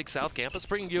White Bear Lake South Campus,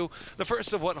 bringing you the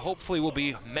first of what hopefully will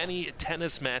be many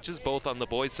tennis matches, both on the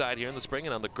boys' side here in the spring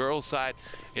and on the girls' side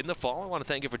in the fall. I want to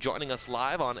thank you for joining us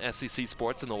live on SEC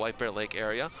Sports in the White Bear Lake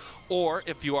area, or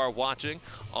if you are watching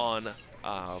on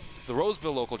the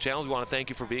Roseville local channel, we want to thank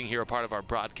you for being here, a part of our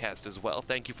broadcast as well.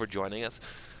 Thank you for joining us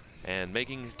and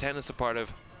making tennis a part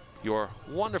of your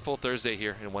wonderful Thursday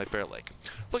here in White Bear Lake.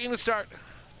 Looking to start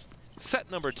set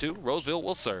number 2. Roseville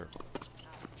will serve.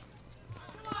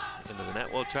 Into the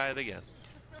net, we'll try it again.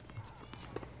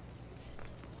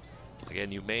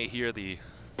 Again, you may hear the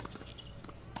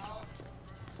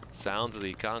sounds of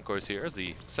the concourse here as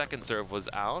the second serve was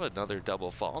out. Another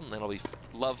double fault, and that'll be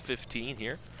love 15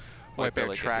 here. White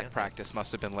Bear track practice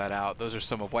must have been let out. Those are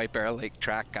some of White Bear Lake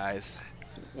track guys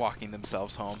walking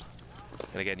themselves home.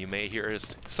 And again, you may hear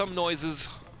some noises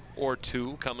or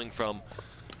two coming from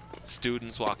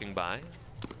students walking by.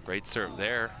 Great serve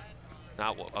there.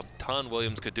 Not a ton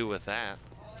Williams could do with that.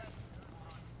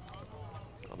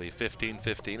 It'll be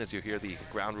 15-15 as you hear the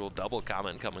ground rule double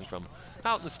comment coming from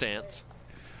out in the stands.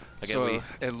 Again, so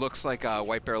it looks like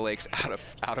White Bear Lake's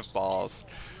out of balls.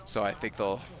 So I think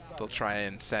they'll try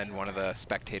and send one of the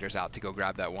spectators out to go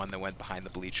grab that one that went behind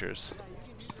the bleachers.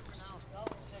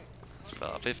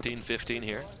 So 15-15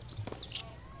 here.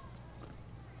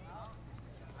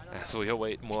 As we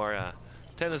await more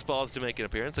tennis balls to make an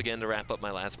appearance. Again, to wrap up my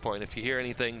last point, if you hear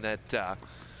anything that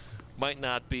might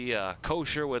not be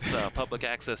kosher with public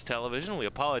access television, we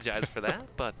apologize for that,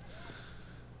 but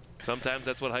sometimes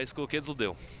that's what high school kids will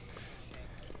do.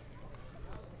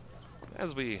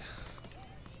 As we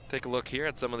take a look here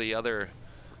at some of the other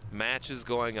matches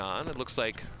going on, it looks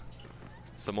like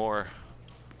some more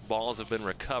balls have been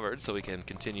recovered, so we can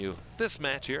continue this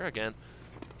match here. Again,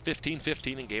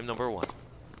 15-15 in game number 1.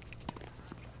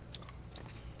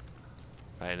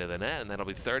 Right into the net, and that'll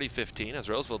be 30-15 as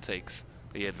Roseville takes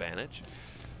the advantage.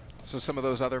 So some of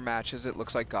those other matches, it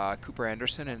looks like Cooper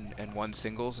Anderson and one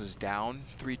singles is down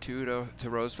 3-2 to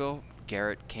Roseville.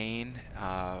 Garrett Kane,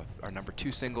 our number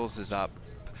 2 singles, is up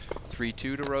 3-2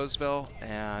 to Roseville,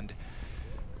 and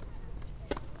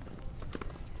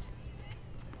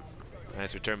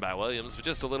Nice return by Williams, but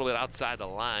just a little bit outside the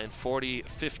line.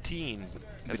 40-15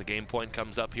 as a game point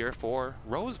comes up here for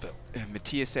Roseville. And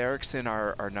Matthias Eriksson,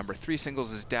 our number 3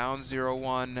 singles, is down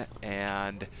 0-1,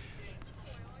 and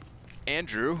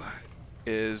Andrew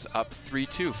is up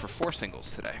 3-2 for 4 singles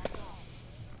today.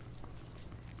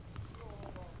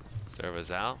 Service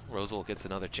out. Roseville gets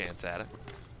another chance at it.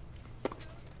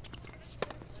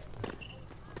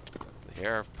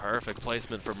 Here, perfect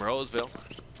placement from Roseville.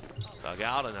 Dug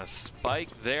out and a spike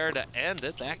there to end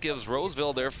it. That gives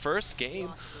Roseville their first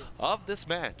game of this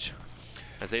match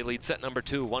as they lead set number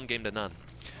 2, 1-0.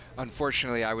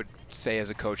 Unfortunately, I would say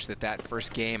as a coach that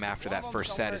first game after that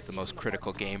first set is the most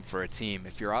critical game for a team.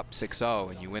 If you're up 6-0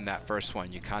 and you win that first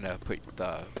one, you kind of put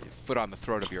the foot on the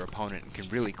throat of your opponent and can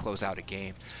really close out a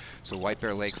game. So White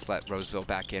Bear Lakes let Roseville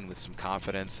back in with some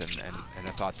confidence, and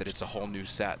I thought that it's a whole new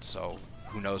set, so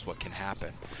who knows what can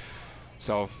happen.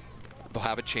 So they'll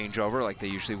have a changeover like they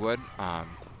usually would.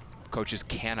 Coaches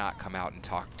cannot come out and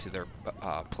talk to their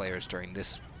players during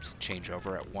this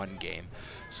changeover at 1 game.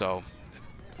 So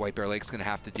White Bear Lake's going to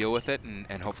have to deal with it,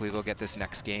 and hopefully they'll get this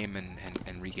next game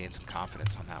and regain some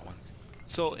confidence on that one.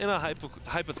 So in a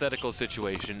hypothetical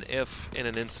situation, if in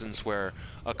an instance where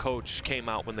a coach came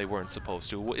out when they weren't supposed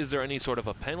to, is there any sort of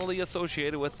a penalty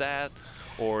associated with that,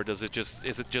 or is it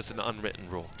just an unwritten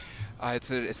rule?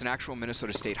 It's an actual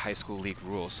Minnesota State High School League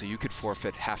rule, so you could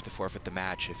have to forfeit the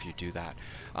match if you do that.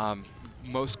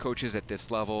 Most coaches at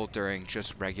this level during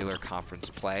just regular conference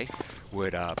play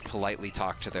would politely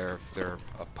talk to their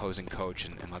opposing coach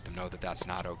and let them know that that's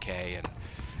not okay,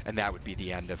 and that would be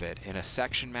the end of it. In a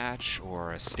section match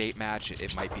or a state match,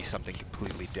 it might be something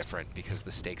completely different because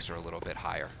the stakes are a little bit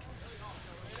higher.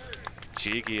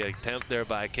 Cheeky attempt there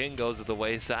by King goes to the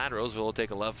wayside. Roseville will take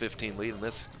a 11-15 lead in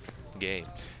this game.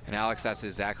 And Alex, that's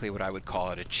exactly what I would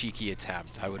call it, a cheeky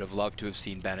attempt. I would have loved to have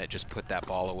seen Bennett just put that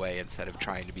ball away instead of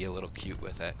trying to be a little cute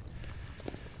with it.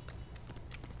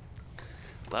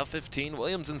 11-15,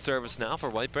 Williams in service now for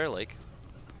White Bear Lake.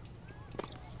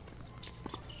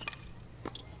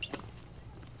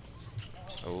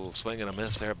 Oh, swing and a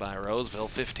miss there by Roseville.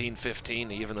 15-15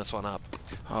 to even this one up.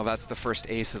 Oh, that's the first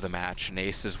ace of the match. An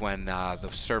ace is when the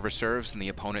server serves and the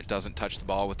opponent doesn't touch the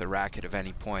ball with the racket at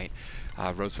any point.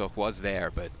 Roseville was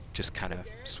there, but just kind of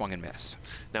swung and missed.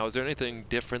 Now, is there anything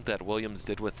different that Williams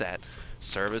did with that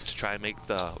service to try and make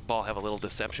the ball have a little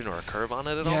deception or a curve on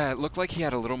it at all? Yeah, it looked like he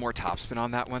had a little more topspin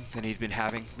on that one than he'd been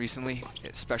having recently,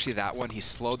 especially that one. He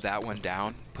slowed that one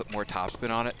down, put more topspin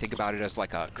on it. Think about it as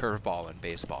like a curveball in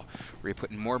baseball, where you're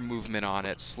putting more movement on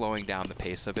it, slowing down the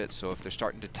pace of it. So if they're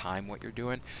starting to time what you're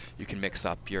doing, you can mix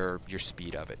up your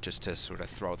speed of it just to sort of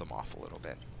throw them off a little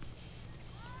bit.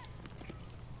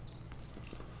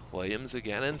 Williams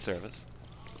again in service.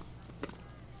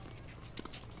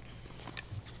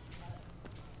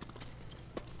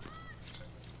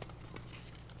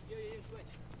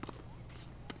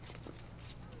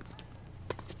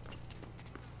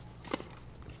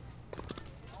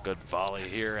 Good volley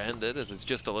here ended as it's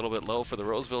just a little bit low for the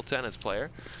Roseville tennis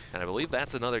player. And I believe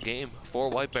that's another game for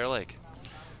White Bear Lake.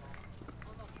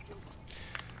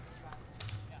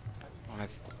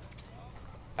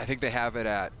 I think they have it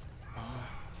at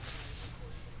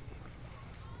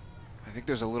I think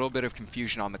there's a little bit of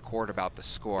confusion on the court about the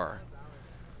score.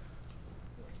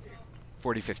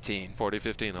 40-15.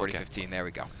 40-15, okay. 40-15, there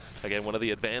we go. Again, one of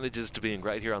the advantages to being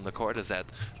right here on the court is that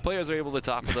players are able to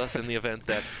talk with us in the event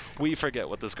that we forget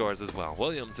what the score is as well.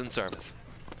 Williams in service.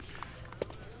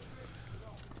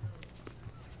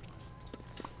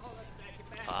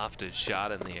 Lofted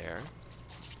shot in the air.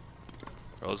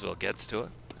 Roseville gets to it.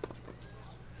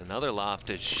 Another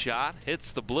lofted shot,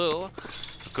 hits the blue.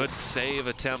 Good save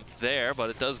attempt there, but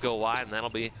it does go wide, and that'll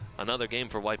be another game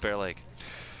for White Bear Lake.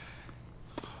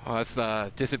 Well, that's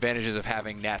the disadvantages of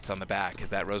having nets on the back, is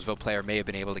that Roseville player may have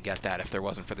been able to get that if there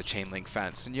wasn't for the chain link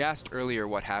fence. And you asked earlier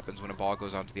what happens when a ball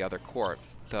goes onto the other court.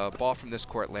 The ball from this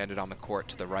court landed on the court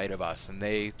to the right of us, and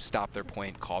they stopped their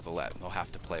point, called the let, and they'll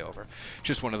have to play over.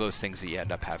 Just one of those things that you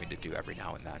end up having to do every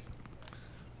now and then.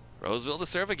 Roseville to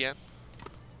serve again.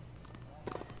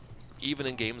 Even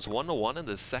in games 1-1 in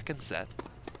the second set.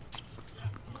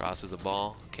 Crosses a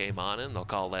ball, came on in, they'll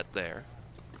call let there.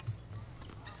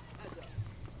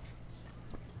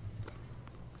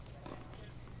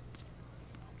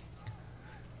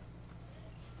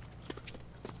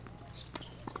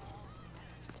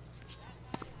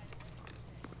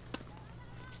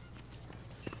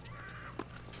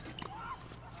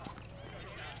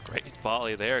 Great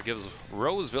volley there, gives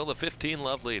Roseville the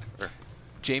 15-love lead.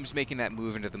 James making that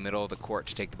move into the middle of the court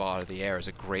to take the ball out of the air is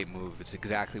a great move. It's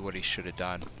exactly what he should have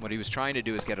done. What he was trying to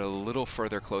do is get a little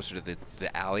further closer to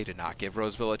the alley to not give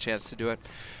Roseville a chance to do it.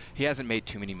 He hasn't made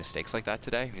too many mistakes like that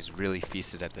today. He's really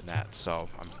feasted at the net, so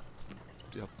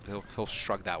he'll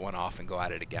shrug that one off and go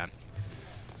at it again.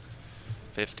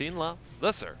 15 love,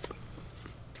 the serve.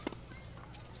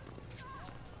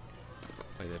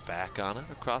 Play it back on it,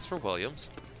 across for Williams.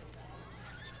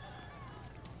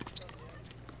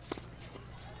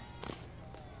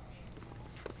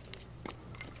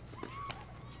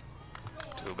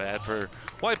 Too bad for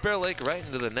White Bear Lake, right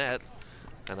into the net,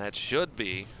 and that should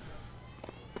be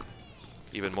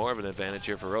even more of an advantage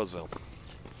here for Roseville.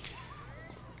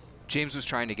 James was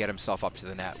trying to get himself up to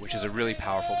the net, which is a really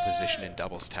powerful position in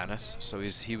doubles tennis. So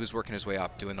he was working his way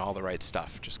up, doing all the right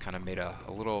stuff. Just kind of made a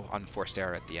little unforced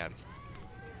error at the end.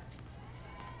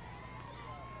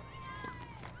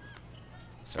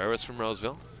 Service from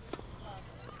Roseville.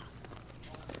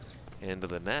 Into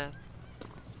the net.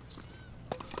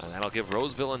 And that'll give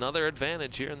Roseville another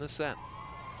advantage here in this set.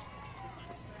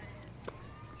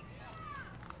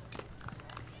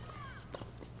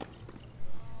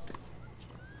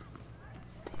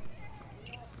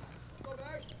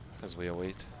 As we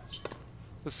await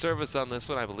the service on this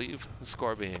one, I believe the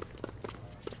score being,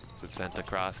 is it sent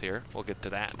across here? We'll get to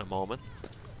that in a moment.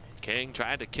 King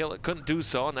tried to kill it, couldn't do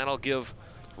so, and that'll give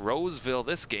Roseville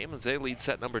this game as they lead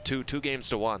set number 2,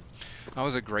 2-1. That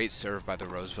was a great serve by the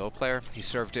Roseville player. He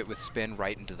served it with spin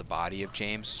right into the body of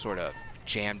James, sort of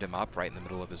jammed him up right in the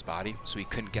middle of his body, so he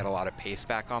couldn't get a lot of pace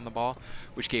back on the ball,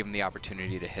 which gave him the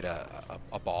opportunity to hit a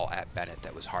ball at Bennett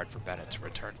that was hard for Bennett to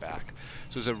return back.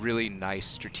 So it was a really nice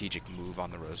strategic move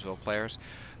on the Roseville players.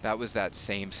 That was that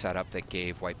same setup that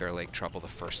gave White Bear Lake trouble the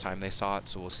first time they saw it,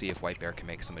 so we'll see if White Bear can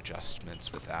make some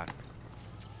adjustments with that.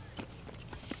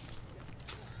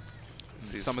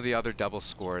 Some of the other double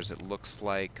scores, it looks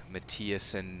like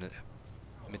Matthias and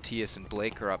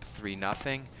Blake are up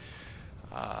 3-0.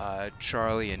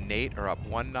 Charlie and Nate are up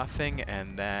 1-0,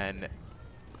 and then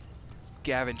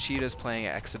Gavin Cheetah's playing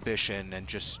an exhibition and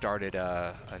just started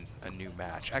a new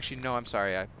match. Actually, no, I'm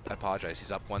sorry, I apologize.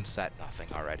 He's up 1-0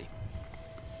 already.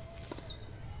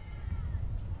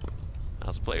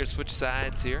 Now the players switch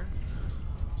sides here.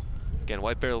 Again,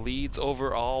 White Bear leads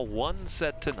overall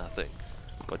 1-0,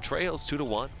 but trails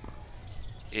 2-1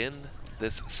 in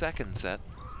this second set.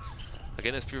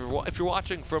 Again, if you're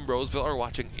watching from Roseville or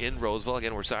watching in Roseville,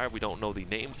 again, we're sorry we don't know the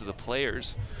names of the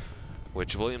players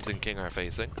which Williams and King are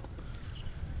facing.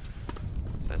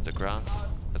 Sent across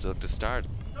as they look to start.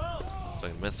 So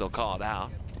he missed, they'll call it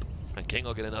out. And King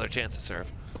will get another chance to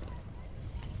serve.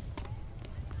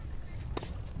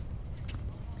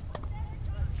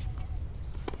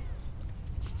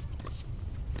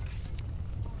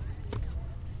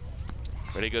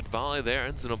 Pretty good volley there,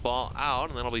 ends in a ball out,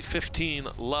 and that'll be 15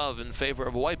 love in favor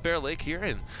of White Bear Lake here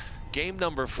in game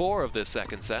number 4 of this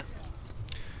second set.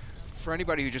 For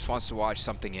anybody who just wants to watch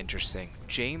something interesting,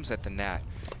 James at the net,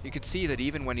 you can see that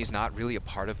even when he's not really a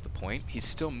part of the point, he's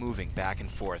still moving back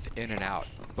and forth, in and out,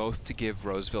 both to give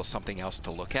Roseville something else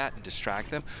to look at and distract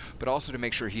them, but also to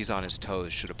make sure he's on his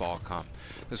toes should a ball come.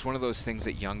 It's one of those things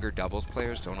that younger doubles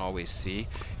players don't always see,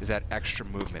 is that extra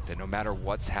movement, that no matter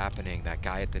what's happening, that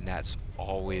guy at the net's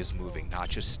always moving, not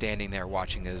just standing there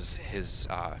watching his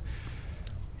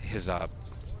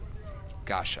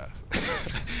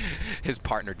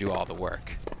partner do all the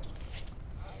work.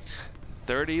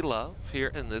 30 love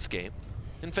here in this game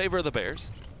in favor of the Bears.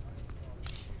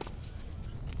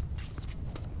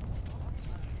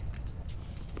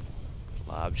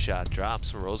 Lob shot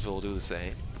drops, and Roseville will do the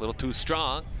same. A little too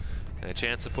strong, and a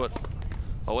chance to put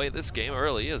away this game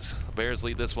early as the Bears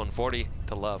lead this one 40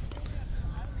 to love.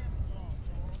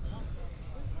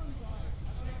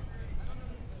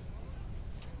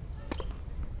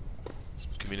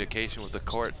 Some communication with the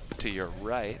court to your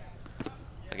right.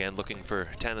 Again, looking for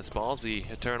tennis balls, the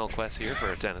eternal quest here for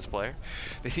a tennis player.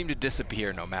 They seem to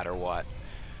disappear no matter what.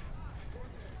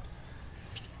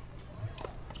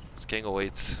 As King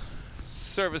awaits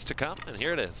service to come, and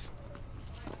here it is.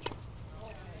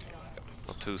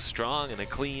 Not too strong, and a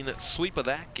clean sweep of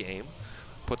that game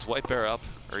puts White Bear up,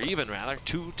 or even rather,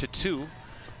 2-2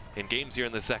 in games here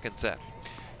in the second set.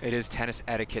 It is tennis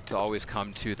etiquette to always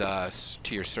come to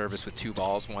your service with 2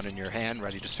 balls, one in your hand,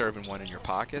 ready to serve, and one in your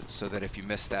pocket, so that if you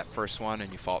miss that first one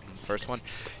and you fault in the first one,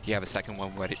 you have a second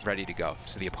one ready to go,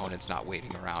 so the opponent's not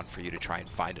waiting around for you to try and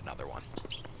find another one.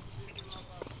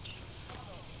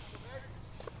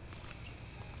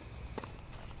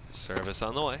 Service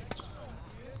on the way.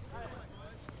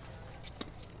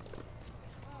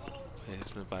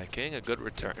 Placement by King, a good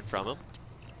return from him.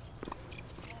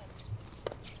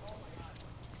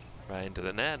 Right into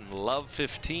the net, and love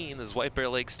 15 as White Bear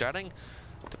Lake starting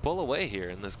to pull away here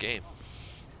in this game.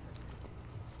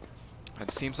 It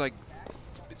seems like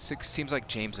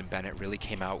James and Bennett really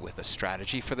came out with a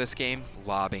strategy for this game,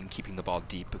 lobbing, keeping the ball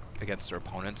deep against their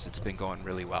opponents. It's been going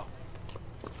really well.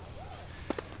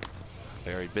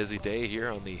 Very busy day here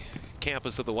on the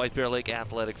campus of the White Bear Lake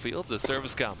Athletic Fields as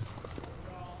service comes.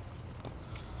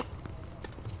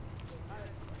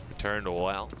 Returned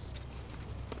well.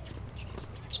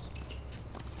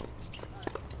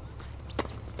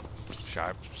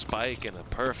 Sharp spike and a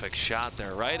perfect shot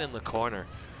there right in the corner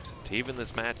to even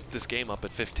this game up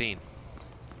at 15.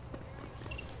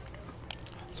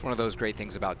 It's one of those great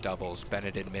things about doubles.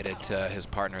 Bennett admitted to his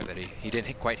partner that he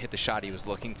didn't quite hit the shot he was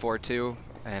looking for too,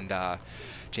 and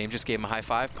James just gave him a high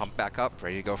five, pumped back up,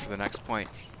 ready to go for the next point.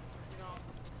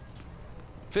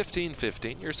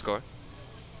 15-15, your score.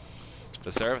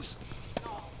 The service.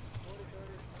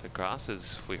 To cross,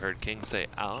 as we heard King say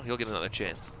out, he'll get another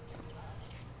chance.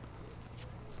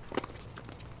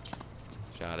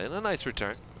 Shot in, a nice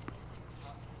return.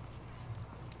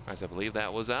 As I believe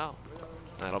that was out.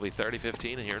 That'll be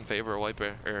 30-15 here in favor of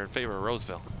in favor of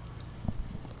Roseville.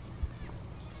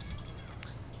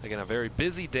 Again, a very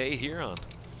busy day here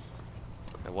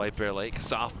at White Bear Lake.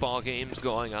 Softball games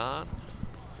going on.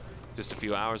 Just a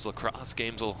few hours, lacrosse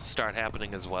games will start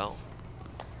happening as well.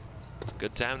 It's a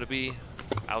good time to be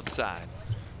outside.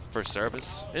 First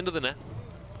service into the net.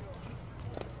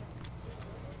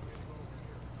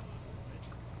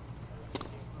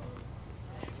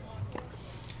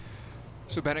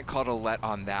 So Bennett called a let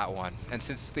on that one, and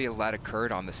since the let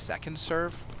occurred on the second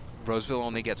serve, Roseville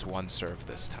only gets one serve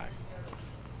this time.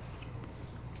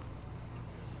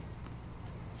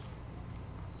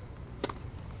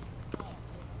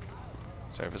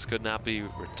 Service could not be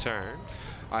returned.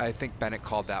 I think Bennett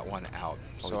called that one out,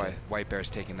 so White Bear's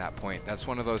taking that point. That's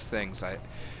one of those things.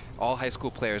 All high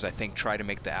school players, I think, try to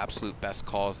make the absolute best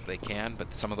calls that they can,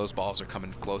 but some of those balls are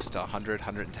coming close to 100,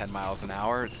 110 miles an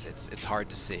hour. It's hard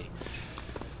to see.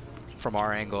 From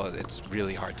our angle, it's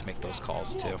really hard to make those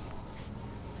calls too.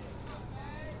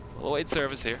 Well, wait,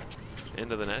 service here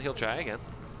into the net. He'll try again.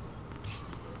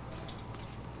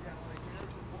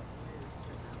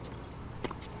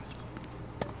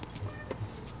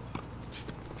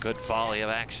 Good volley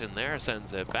of action there,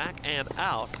 sends it back and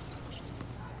out.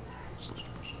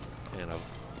 And a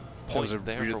point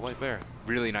there for White Bear.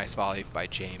 Really nice volley by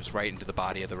James, right into the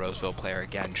body of the Roseville player,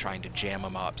 again trying to jam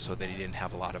him up so that he didn't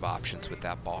have a lot of options with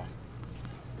that ball.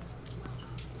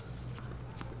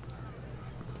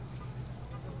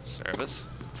 Service.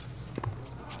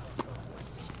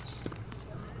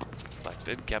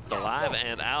 Deflected, kept alive,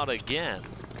 and out again.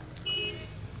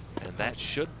 And that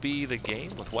should be the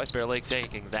game, with White Bear Lake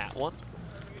taking that one,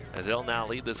 as they'll now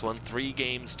lead this one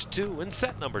 3-2 in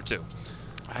set number 2.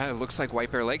 It looks like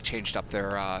White Bear Lake changed up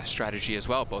their strategy as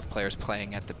well. Both players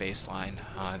playing at the baseline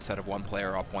instead of one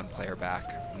player up, one player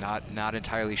back. Not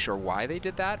entirely sure why they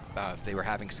did that. They were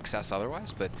having success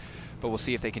otherwise, but we'll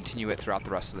see if they continue it throughout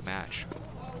the rest of the match.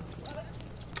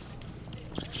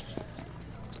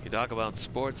 You talk about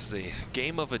sports as a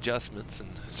game of adjustments,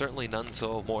 and certainly none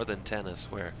so more than tennis,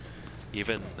 where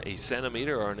even a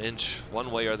centimeter or an inch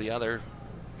one way or the other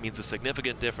means a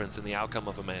significant difference in the outcome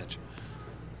of a match.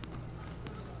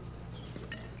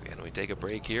 And we take a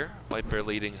break here. White Bear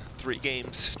leading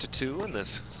 3-2 in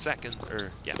this second,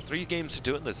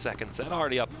 3-2 in this second set.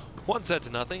 Already up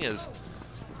 1-0 as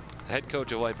head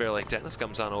coach of White Bear Lake Tennis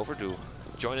comes on over to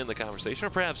join in the conversation, or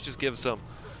perhaps just give some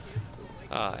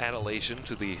adulation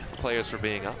to the players for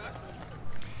being up.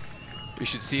 You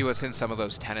should see what's in some of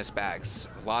those tennis bags.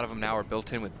 A lot of them now are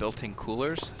built in with built-in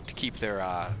coolers to keep their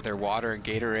water and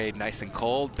Gatorade nice and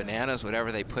cold, bananas,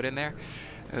 whatever they put in there.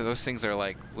 Those things are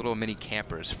like little mini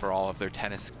campers for all of their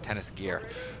tennis gear.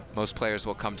 Most players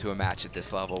will come to a match at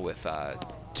this level with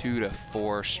 2 to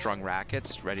 4 strung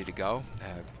rackets ready to go.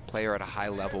 A player at a high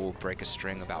level will break a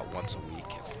string about once a week,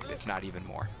 if not even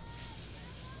more.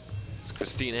 It's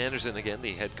Christine Anderson again,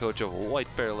 the head coach of White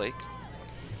Bear Lake.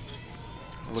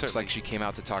 Looks like she came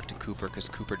out to talk to Cooper because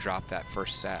Cooper dropped that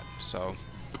first set. So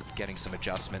getting some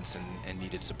adjustments and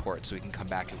needed support so he can come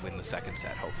back and win the second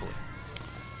set, hopefully.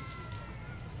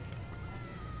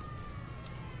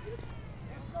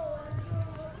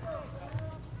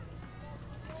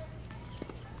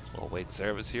 Well, wait,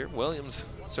 service here. Williams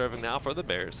serving now for the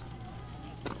Bears.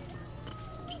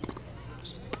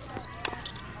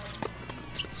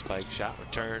 Spike shot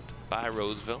returned by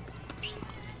Roseville.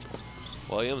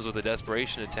 Williams with a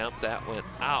desperation attempt that went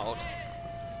out,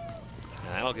 and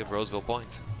that'll give Roseville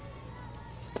points.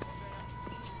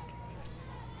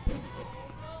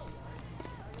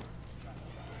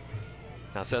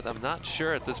 Now, Seth, I'm not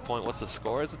sure at this point what the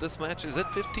score is at this match. Is it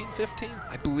 15-15?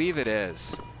 I believe it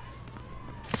is.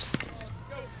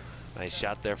 Nice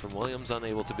shot there from Williams,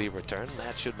 unable to be returned.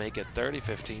 That should make it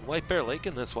 30-15. White Bear Lake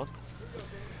in this one.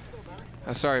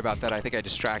 Sorry about that. I think I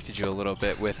distracted you a little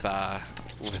bit with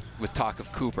talk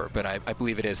of Cooper, but I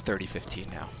believe it is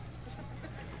 30-15 now.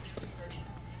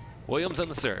 Williams on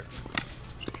the serve.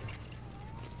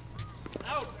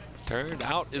 Turned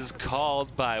out is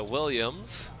called by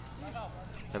Williams.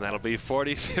 And that'll be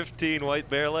 40-15 White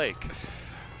Bear Lake.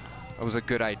 It was a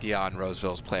good idea on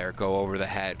Roseville's player. Go over the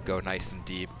head, go nice and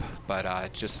deep,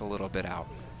 but just a little bit out.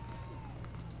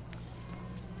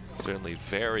 Certainly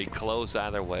very close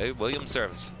either way. Williams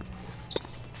service.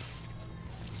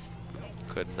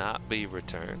 Could not be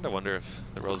returned. I wonder if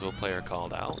the Roseville player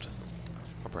called out.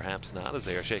 Or perhaps not, as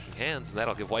they are shaking hands, and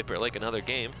that'll give White Bear Lake another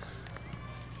game.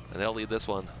 And they'll lead this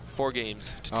one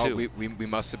 4-2. We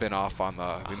must have been off on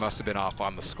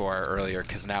the score earlier,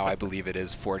 because now I believe it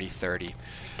is 40-30.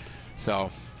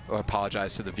 So I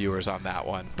apologize to the viewers on that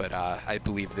one, but I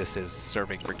believe this is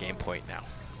serving for game point now.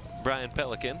 Brian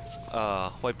Pelican,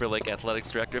 White Bear Lake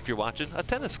Athletics Director, if you're watching, a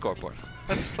tennis scoreboard.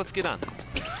 Let's get on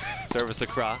that. Service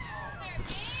across.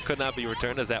 Could not be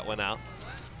returned as that went out.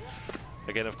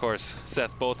 Again, of course,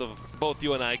 Seth, both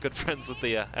you and I, good friends with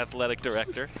the athletic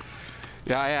director.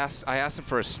 Yeah, I asked him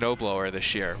for a snowblower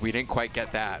this year. We didn't quite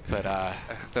get that, but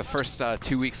the first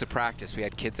 2 weeks of practice, we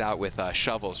had kids out with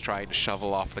shovels trying to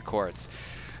shovel off the courts.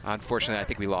 Unfortunately, I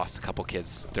think we lost a couple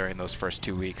kids during those first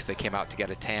 2 weeks. They came out to get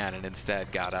a tan and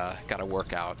instead got a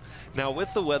workout. Now,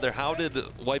 with the weather, how did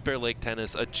White Bear Lake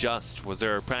Tennis adjust? Was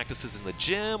there practices in the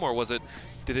gym, or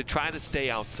did it try to stay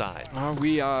outside?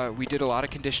 We did a lot of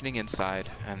conditioning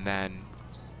inside, and then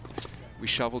we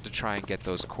shoveled to try and get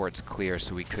those courts clear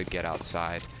so we could get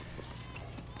outside.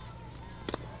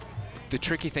 The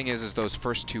tricky thing is those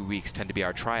first 2 weeks tend to be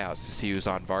our tryouts to see who's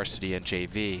on varsity and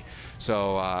JV.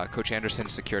 So Coach Anderson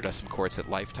secured us some courts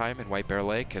at Lifetime in White Bear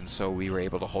Lake, and so we were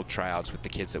able to hold tryouts with the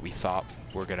kids that we thought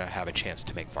were going to have a chance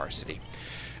to make varsity.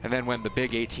 And then when the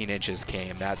big 18 inches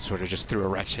came, that sort of just threw a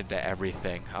wrench into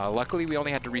everything. Luckily, we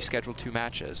only had to reschedule 2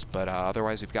 matches, but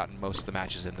otherwise we've gotten most of the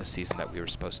matches in this season that we were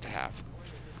supposed to have.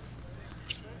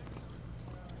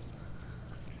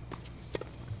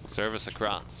 Service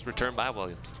across, returned by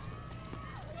Williams.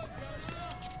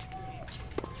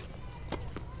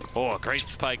 Oh, a great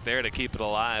spike there to keep it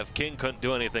alive. King couldn't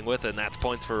do anything with it, and that's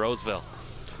points for Roseville.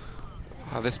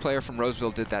 This player from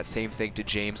Roseville did that same thing to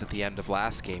James at the end of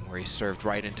last game, where he served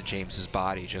right into James's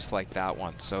body, just like that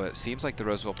one. So it seems like the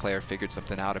Roseville player figured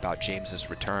something out about James's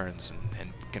returns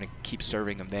and going to keep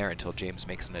serving him there until James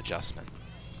makes an adjustment.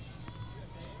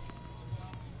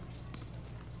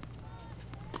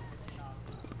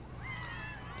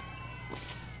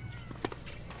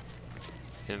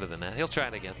 Into the net. He'll try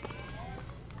it again.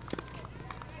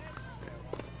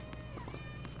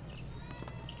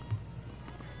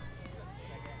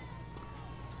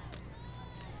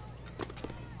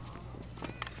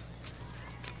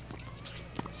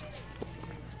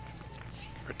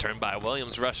 Returned by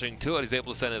Williams, rushing to it. He's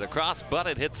able to send it across, but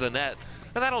it hits the net.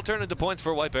 And that'll turn into points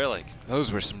for White Bear Lake.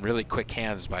 Those were some really quick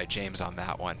hands by James on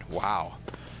that one. Wow.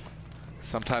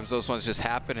 Sometimes those ones just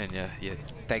happen, and you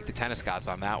thank the tennis gods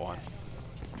on that one.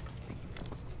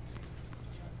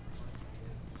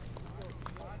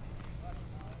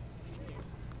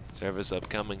 Service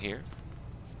upcoming here.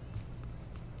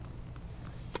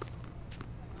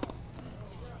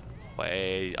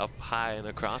 Way up high and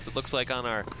across. It looks like on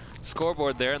our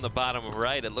scoreboard there in the bottom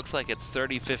right, it looks like it's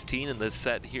 30-15 in this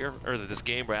set here, or this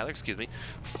game rather, excuse me,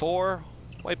 for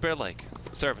White Bear Lake.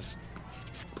 Service.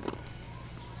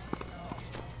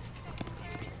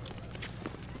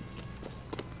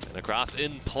 And across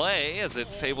in play as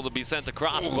it's able to be sent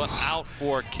across, but out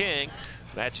for King.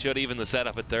 That should even the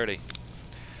setup at 30.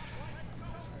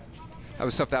 That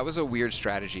was tough. That was a weird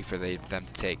strategy for them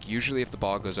to take. Usually if the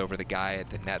ball goes over the guy at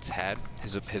the net's head,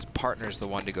 his partner's the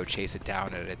one to go chase it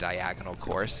down at a diagonal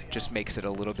course. It just makes it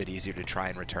a little bit easier to try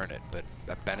and return it. But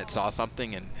Bennett saw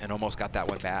something and almost got that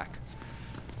one back.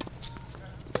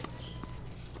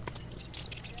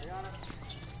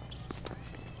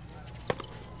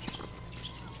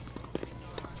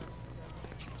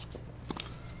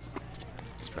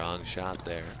 Strong shot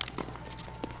there.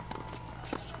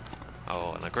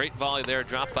 Oh, and a great volley there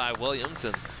dropped by Williams,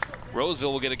 and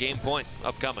Roseville will get a game point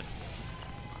upcoming.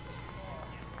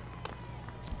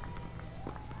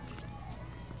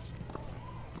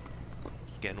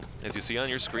 Again, as you see on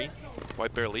your screen,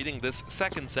 White Bear leading this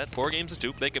second set,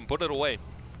 4-2. They can put it away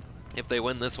if they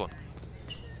win this one.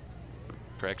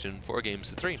 Correction,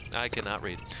 4-3. I cannot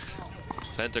read.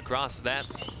 Sent across that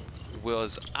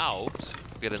was out.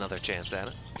 Get another chance at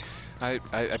it.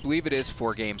 I believe it is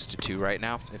 4-2 right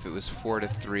now. If it was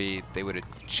 4-3, they would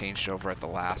have changed over at the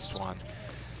last one.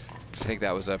 I think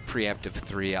that was a preemptive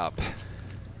 3-up.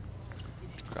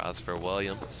 Cross for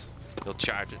Williams. He'll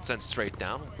charge it, send straight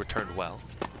down, returned well.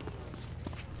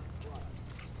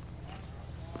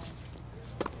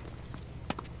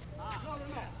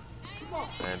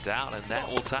 Sent out, and that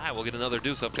will tie. We'll get another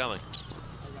deuce upcoming.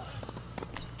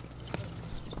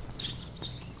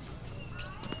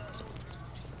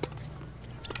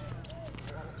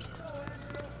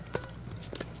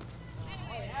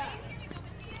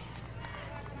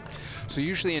 So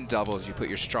usually in doubles, you put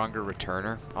your stronger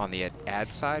returner on the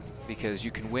ad side because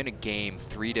you can win a game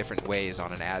 3 different ways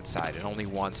on an ad side and only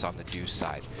once on the deuce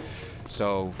side.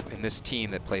 So in this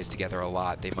team that plays together a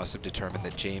lot, they must have determined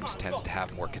that James tends to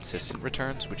have more consistent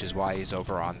returns, which is why he's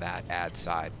over on that ad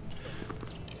side.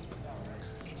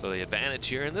 So the advantage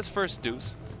here in this first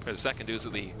deuce, or the second deuce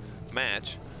of the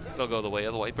match, it'll go the way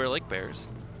of the White Bear Lake Bears.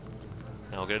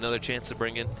 Now we'll get another chance to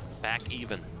bring it back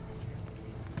even.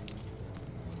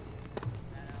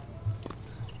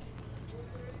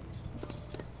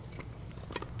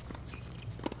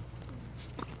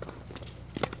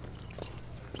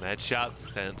 That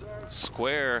shot's sent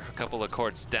square a couple of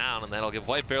courts down, and that'll give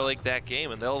White Bear Lake that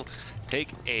game, and they'll take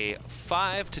a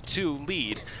 5-2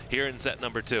 lead here in set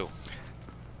number 2.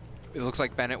 It looks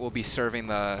like Bennett will be serving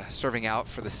out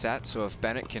for the set, so if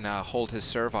Bennett can hold his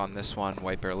serve on this one,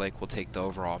 White Bear Lake will take the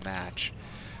overall match,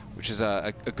 which is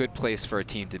a good place for a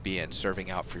team to be in,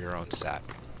 serving out for your own set.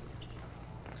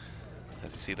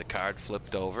 As you see the card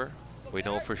flipped over, we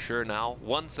know for sure now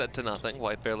 1-0,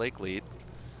 White Bear Lake lead.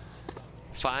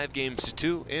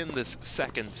 5-2 in this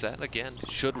second set. Again,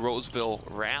 should Roseville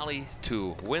rally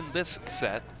to win this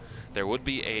set, there would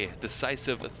be a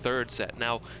decisive third set.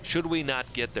 Now, should we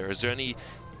not get there, is there any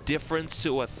difference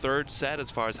to a third set as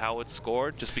far as how it's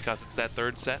scored, just because it's that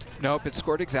third set? Nope, it's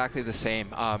scored exactly the same.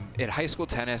 In high school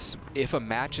tennis, if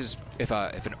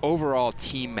an overall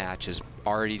team match is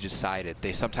already decided,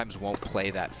 they sometimes won't play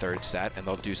that third set, and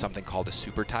they'll do something called a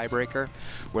super tiebreaker,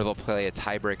 where they'll play a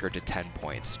tiebreaker to 10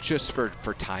 points, just for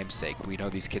time's sake. We know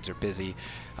these kids are busy.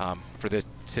 For this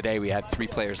today, we had 3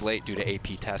 players late due to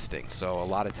AP testing, so a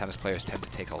lot of tennis players tend to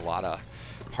take a lot of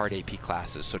hard AP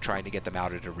classes, so trying to get them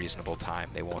out at a reasonable time.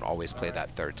 They won't always play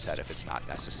that third set if it's not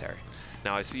necessary.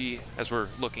 Now I see, as we're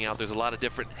looking out, there's a lot of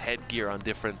different headgear on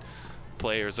different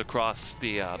players across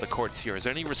the courts here. Is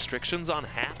there any restrictions on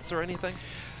hats or anything?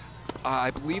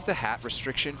 I believe the hat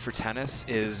restriction for tennis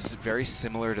is very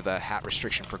similar to the hat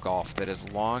restriction for golf, that as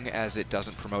long as it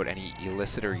doesn't promote any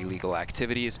illicit or illegal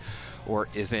activities or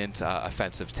isn't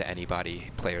offensive to anybody,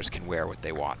 players can wear what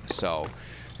they want. So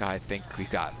I think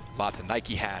we've got lots of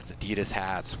Nike hats, Adidas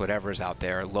hats, whatever's out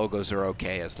there. Logos are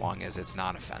okay as long as it's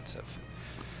non-offensive.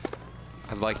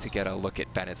 I'd like to get a look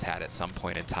at Bennett's hat at some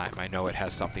point in time. I know it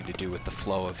has something to do with the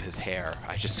flow of his hair.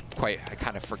 I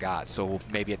kind of forgot, so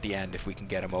maybe at the end, if we can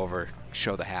get him over,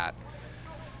 show the hat.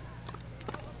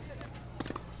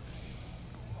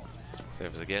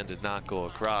 Service again did not go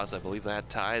across. I believe that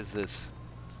ties this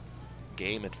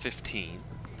game at 15.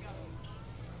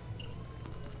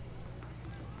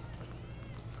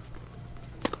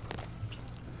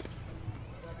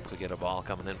 We get a ball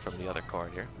coming in from the other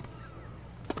court here.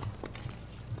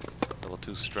 A little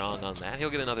too strong on that. He'll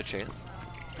get another chance.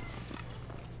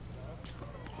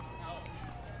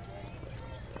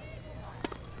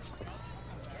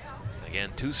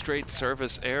 Again, 2 straight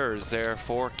service errors there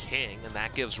for King, and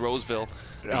that gives Roseville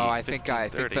the I think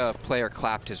the player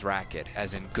clapped his racket,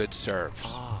 as in good serve.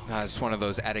 Oh. It's one of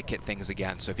those etiquette things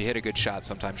again. So if you hit a good shot,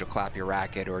 sometimes you'll clap your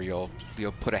racket, or you'll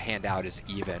put a hand out as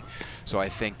even. So I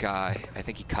think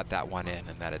he cut that one in,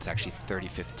 and that it's actually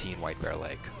 30-15 White Bear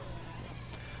Lake.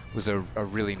 It was a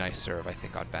really nice serve, I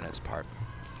think, on Bennett's part.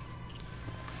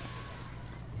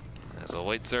 There's a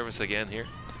white service again here.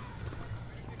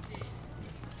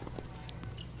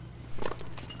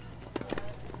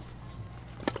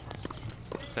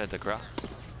 Sent across.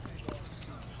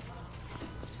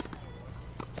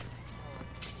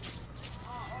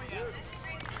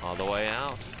 All the way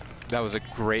out. That was a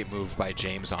great move by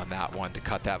James on that one to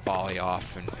cut that volley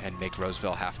off and make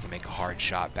Roseville have to make a hard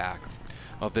shot back.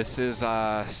 Well, this is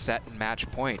set and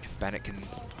match point if Bennett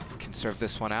can serve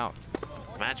this one out.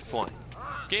 Match point.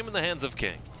 Game in the hands of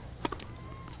King.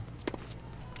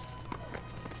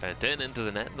 Sent into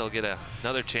the net. They'll get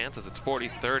another chance as it's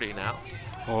 40-30 now.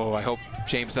 Oh, I hope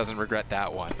James doesn't regret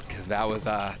that one, because that was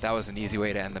an easy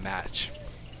way to end the match.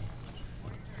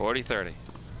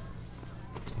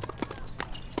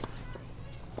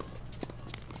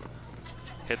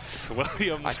 Hits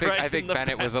Williams I think, right I think in the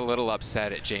Bennett back. was a little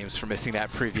upset at James for missing that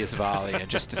previous volley and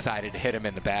just decided to hit him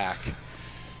in the back.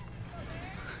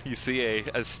 You see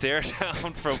a stare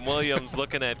down from Williams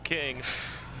looking at King.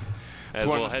 As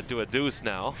we'll head to a deuce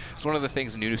now. It's one of the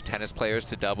things new tennis players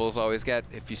to doubles always get.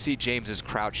 If you see James is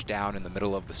crouched down in the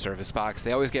middle of the service box,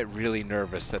 they always get really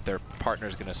nervous that their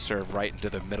partner's going to serve right into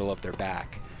the middle of their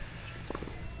back.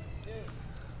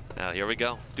 Now here we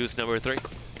go, deuce number 3.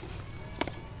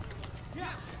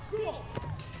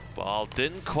 Ball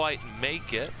didn't quite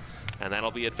make it, and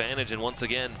that'll be advantage, and once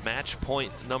again, match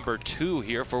point number 2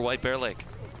 here for White Bear Lake.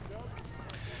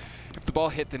 If the ball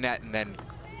hit the net and then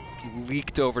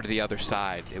leaked over to the other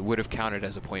side, it would have counted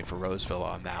as a point for Roseville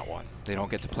on that one. They don't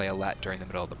get to play a let during the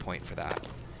middle of the point for that.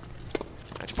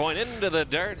 Match point into the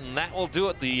dirt, and that will do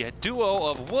it. The duo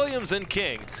of Williams and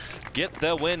King get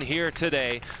the win here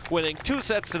today, winning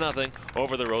 2-0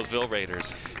 over the Roseville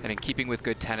Raiders. And in keeping with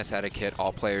good tennis etiquette,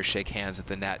 all players shake hands at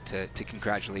the net to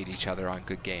congratulate each other on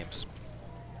good games.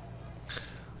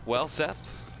 Well,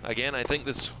 Seth, again, I think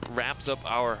this wraps up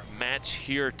our match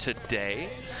here today.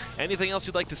 Anything else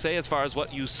you'd like to say as far as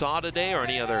what you saw today, or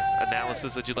any other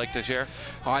analysis that you'd like to share?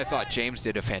 Oh, I thought James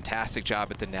did a fantastic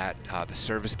job at the net. The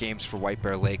service games for White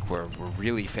Bear Lake were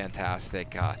really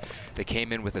fantastic. They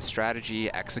came in with a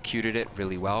strategy, executed it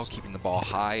really well, keeping the ball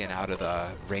high and out of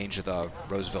the range of the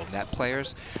Roseville net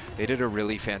players. They did a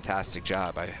really fantastic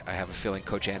job. I have a feeling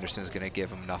Coach Anderson is going to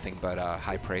give them nothing but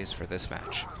high praise for this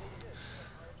match.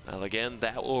 Well, again,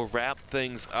 that will wrap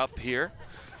things up here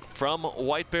from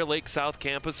White Bear Lake South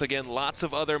Campus. Again, lots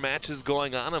of other matches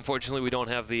going on. Unfortunately, we don't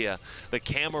have the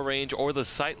camera range or the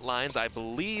sight lines, I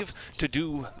believe, to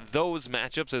do those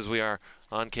matchups, as we are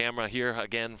on camera here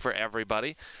again for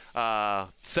everybody.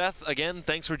 Seth, again,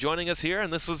 thanks for joining us here,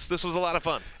 and this was a lot of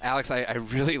fun. Alex, I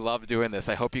really love doing this.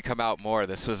 I hope you come out more.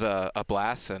 This was a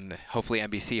blast, and hopefully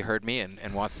NBC heard me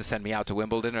and wants to send me out to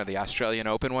Wimbledon or the Australian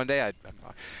Open one day.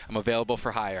 I'm available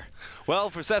for hire. Well,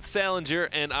 for Seth Salinger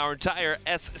and our entire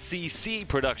SCC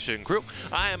production crew,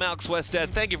 I am Alex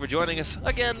Westhead. Thank you for joining us.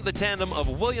 Again, the tandem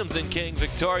of Williams and King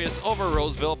victorious over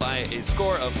Roseville by a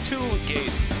score of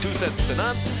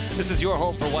 2-0. This is your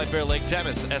home for White Bear Lake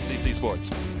Tennis, SCC Sports.